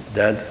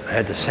 that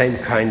had the same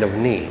kind of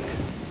need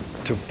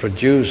to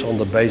produce on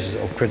the basis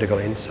of critical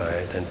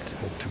insight and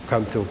to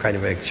come to a kind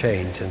of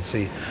exchange and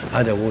see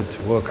how they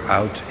would work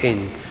out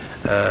in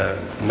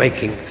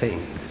making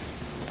things.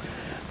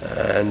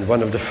 And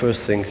one of the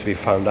first things we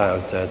found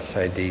out that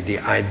the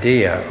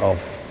idea of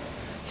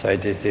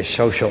the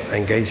social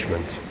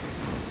engagement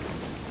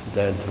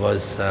that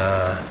was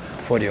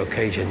for the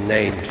occasion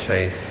named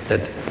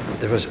that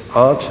there was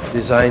art,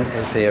 design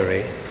and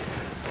theory,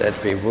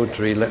 that we would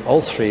really,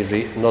 all three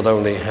not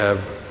only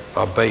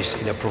are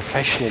based in a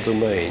professional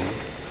domain,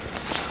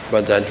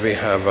 but that we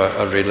have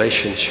a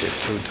relationship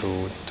to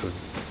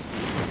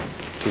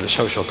the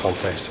social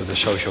context, to the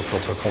social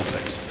cultural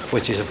context,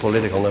 which is a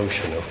political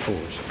notion, of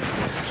course.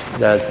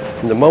 That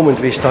the moment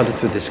we started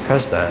to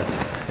discuss that,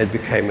 it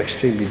became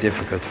extremely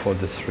difficult for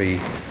the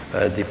three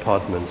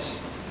departments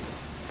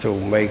to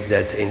make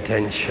that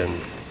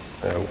intention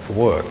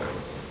work.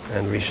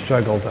 And we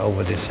struggled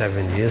over the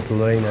 7 years,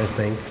 Lorraine, I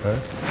think,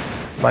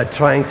 by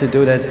trying to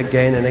do that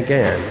again and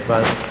again.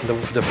 But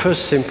the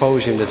first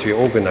symposium that we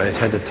organized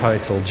had the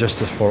title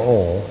Justice for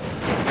All,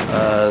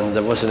 and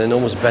there was an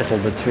enormous battle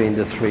between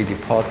the three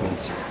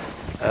departments.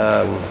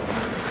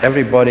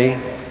 Everybody,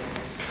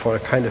 for a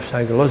kind of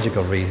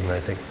psychological reason,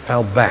 I think,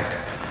 fell back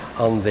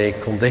on the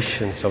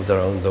conditions of their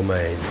own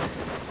domain.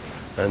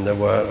 And there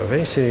were a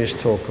very serious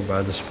talk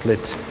about the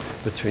split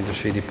between the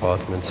three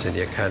departments in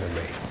the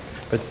academy.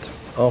 But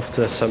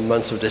after some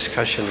months of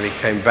discussion, we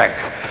came back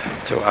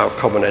to our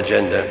common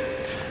agenda.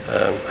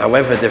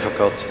 However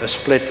difficult, a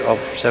split of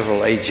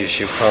several ages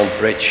you can't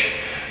bridge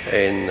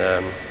in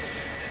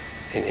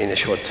a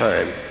short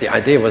time. The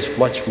idea was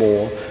much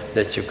more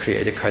that you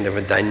create a kind of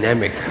a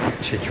dynamic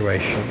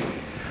situation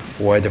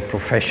where the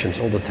professions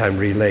all the time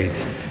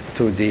relate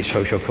to the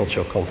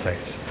socio-cultural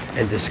context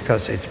and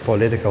discuss its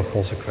political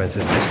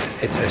consequences,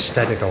 its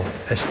aesthetic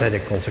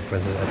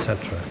consequences,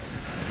 etc.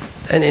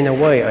 And in a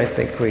way, I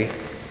think we,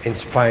 in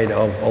spite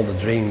of all the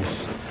dreams,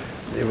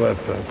 they were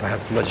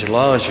perhaps much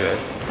larger,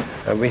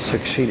 and we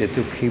succeeded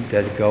to keep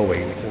that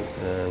going.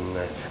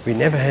 And we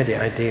never had the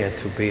idea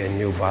to be a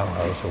new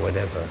Bauhaus or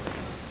whatever,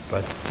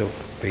 but to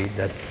be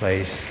that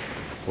place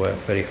where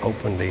very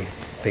openly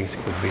things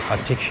could be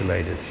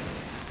articulated,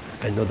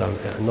 and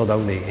not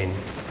only in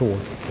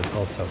thought, but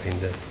also in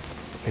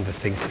the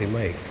things we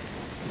make.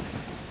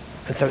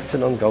 And so it's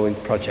an ongoing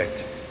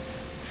project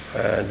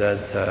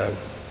that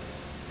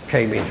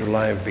came into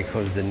life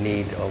because of the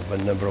need of a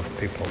number of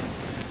people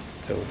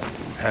to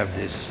have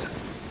this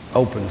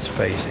open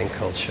space in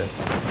culture.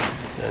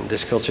 And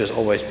this culture is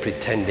always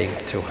pretending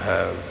to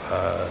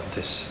have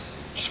these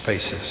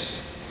spaces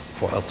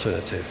for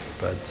alternative,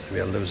 but we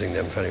are losing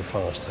them very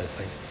fast, I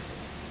think.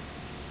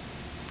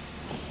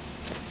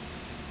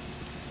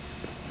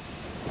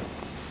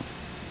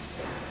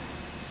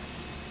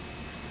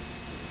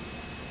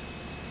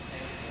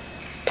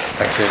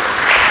 Thank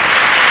you.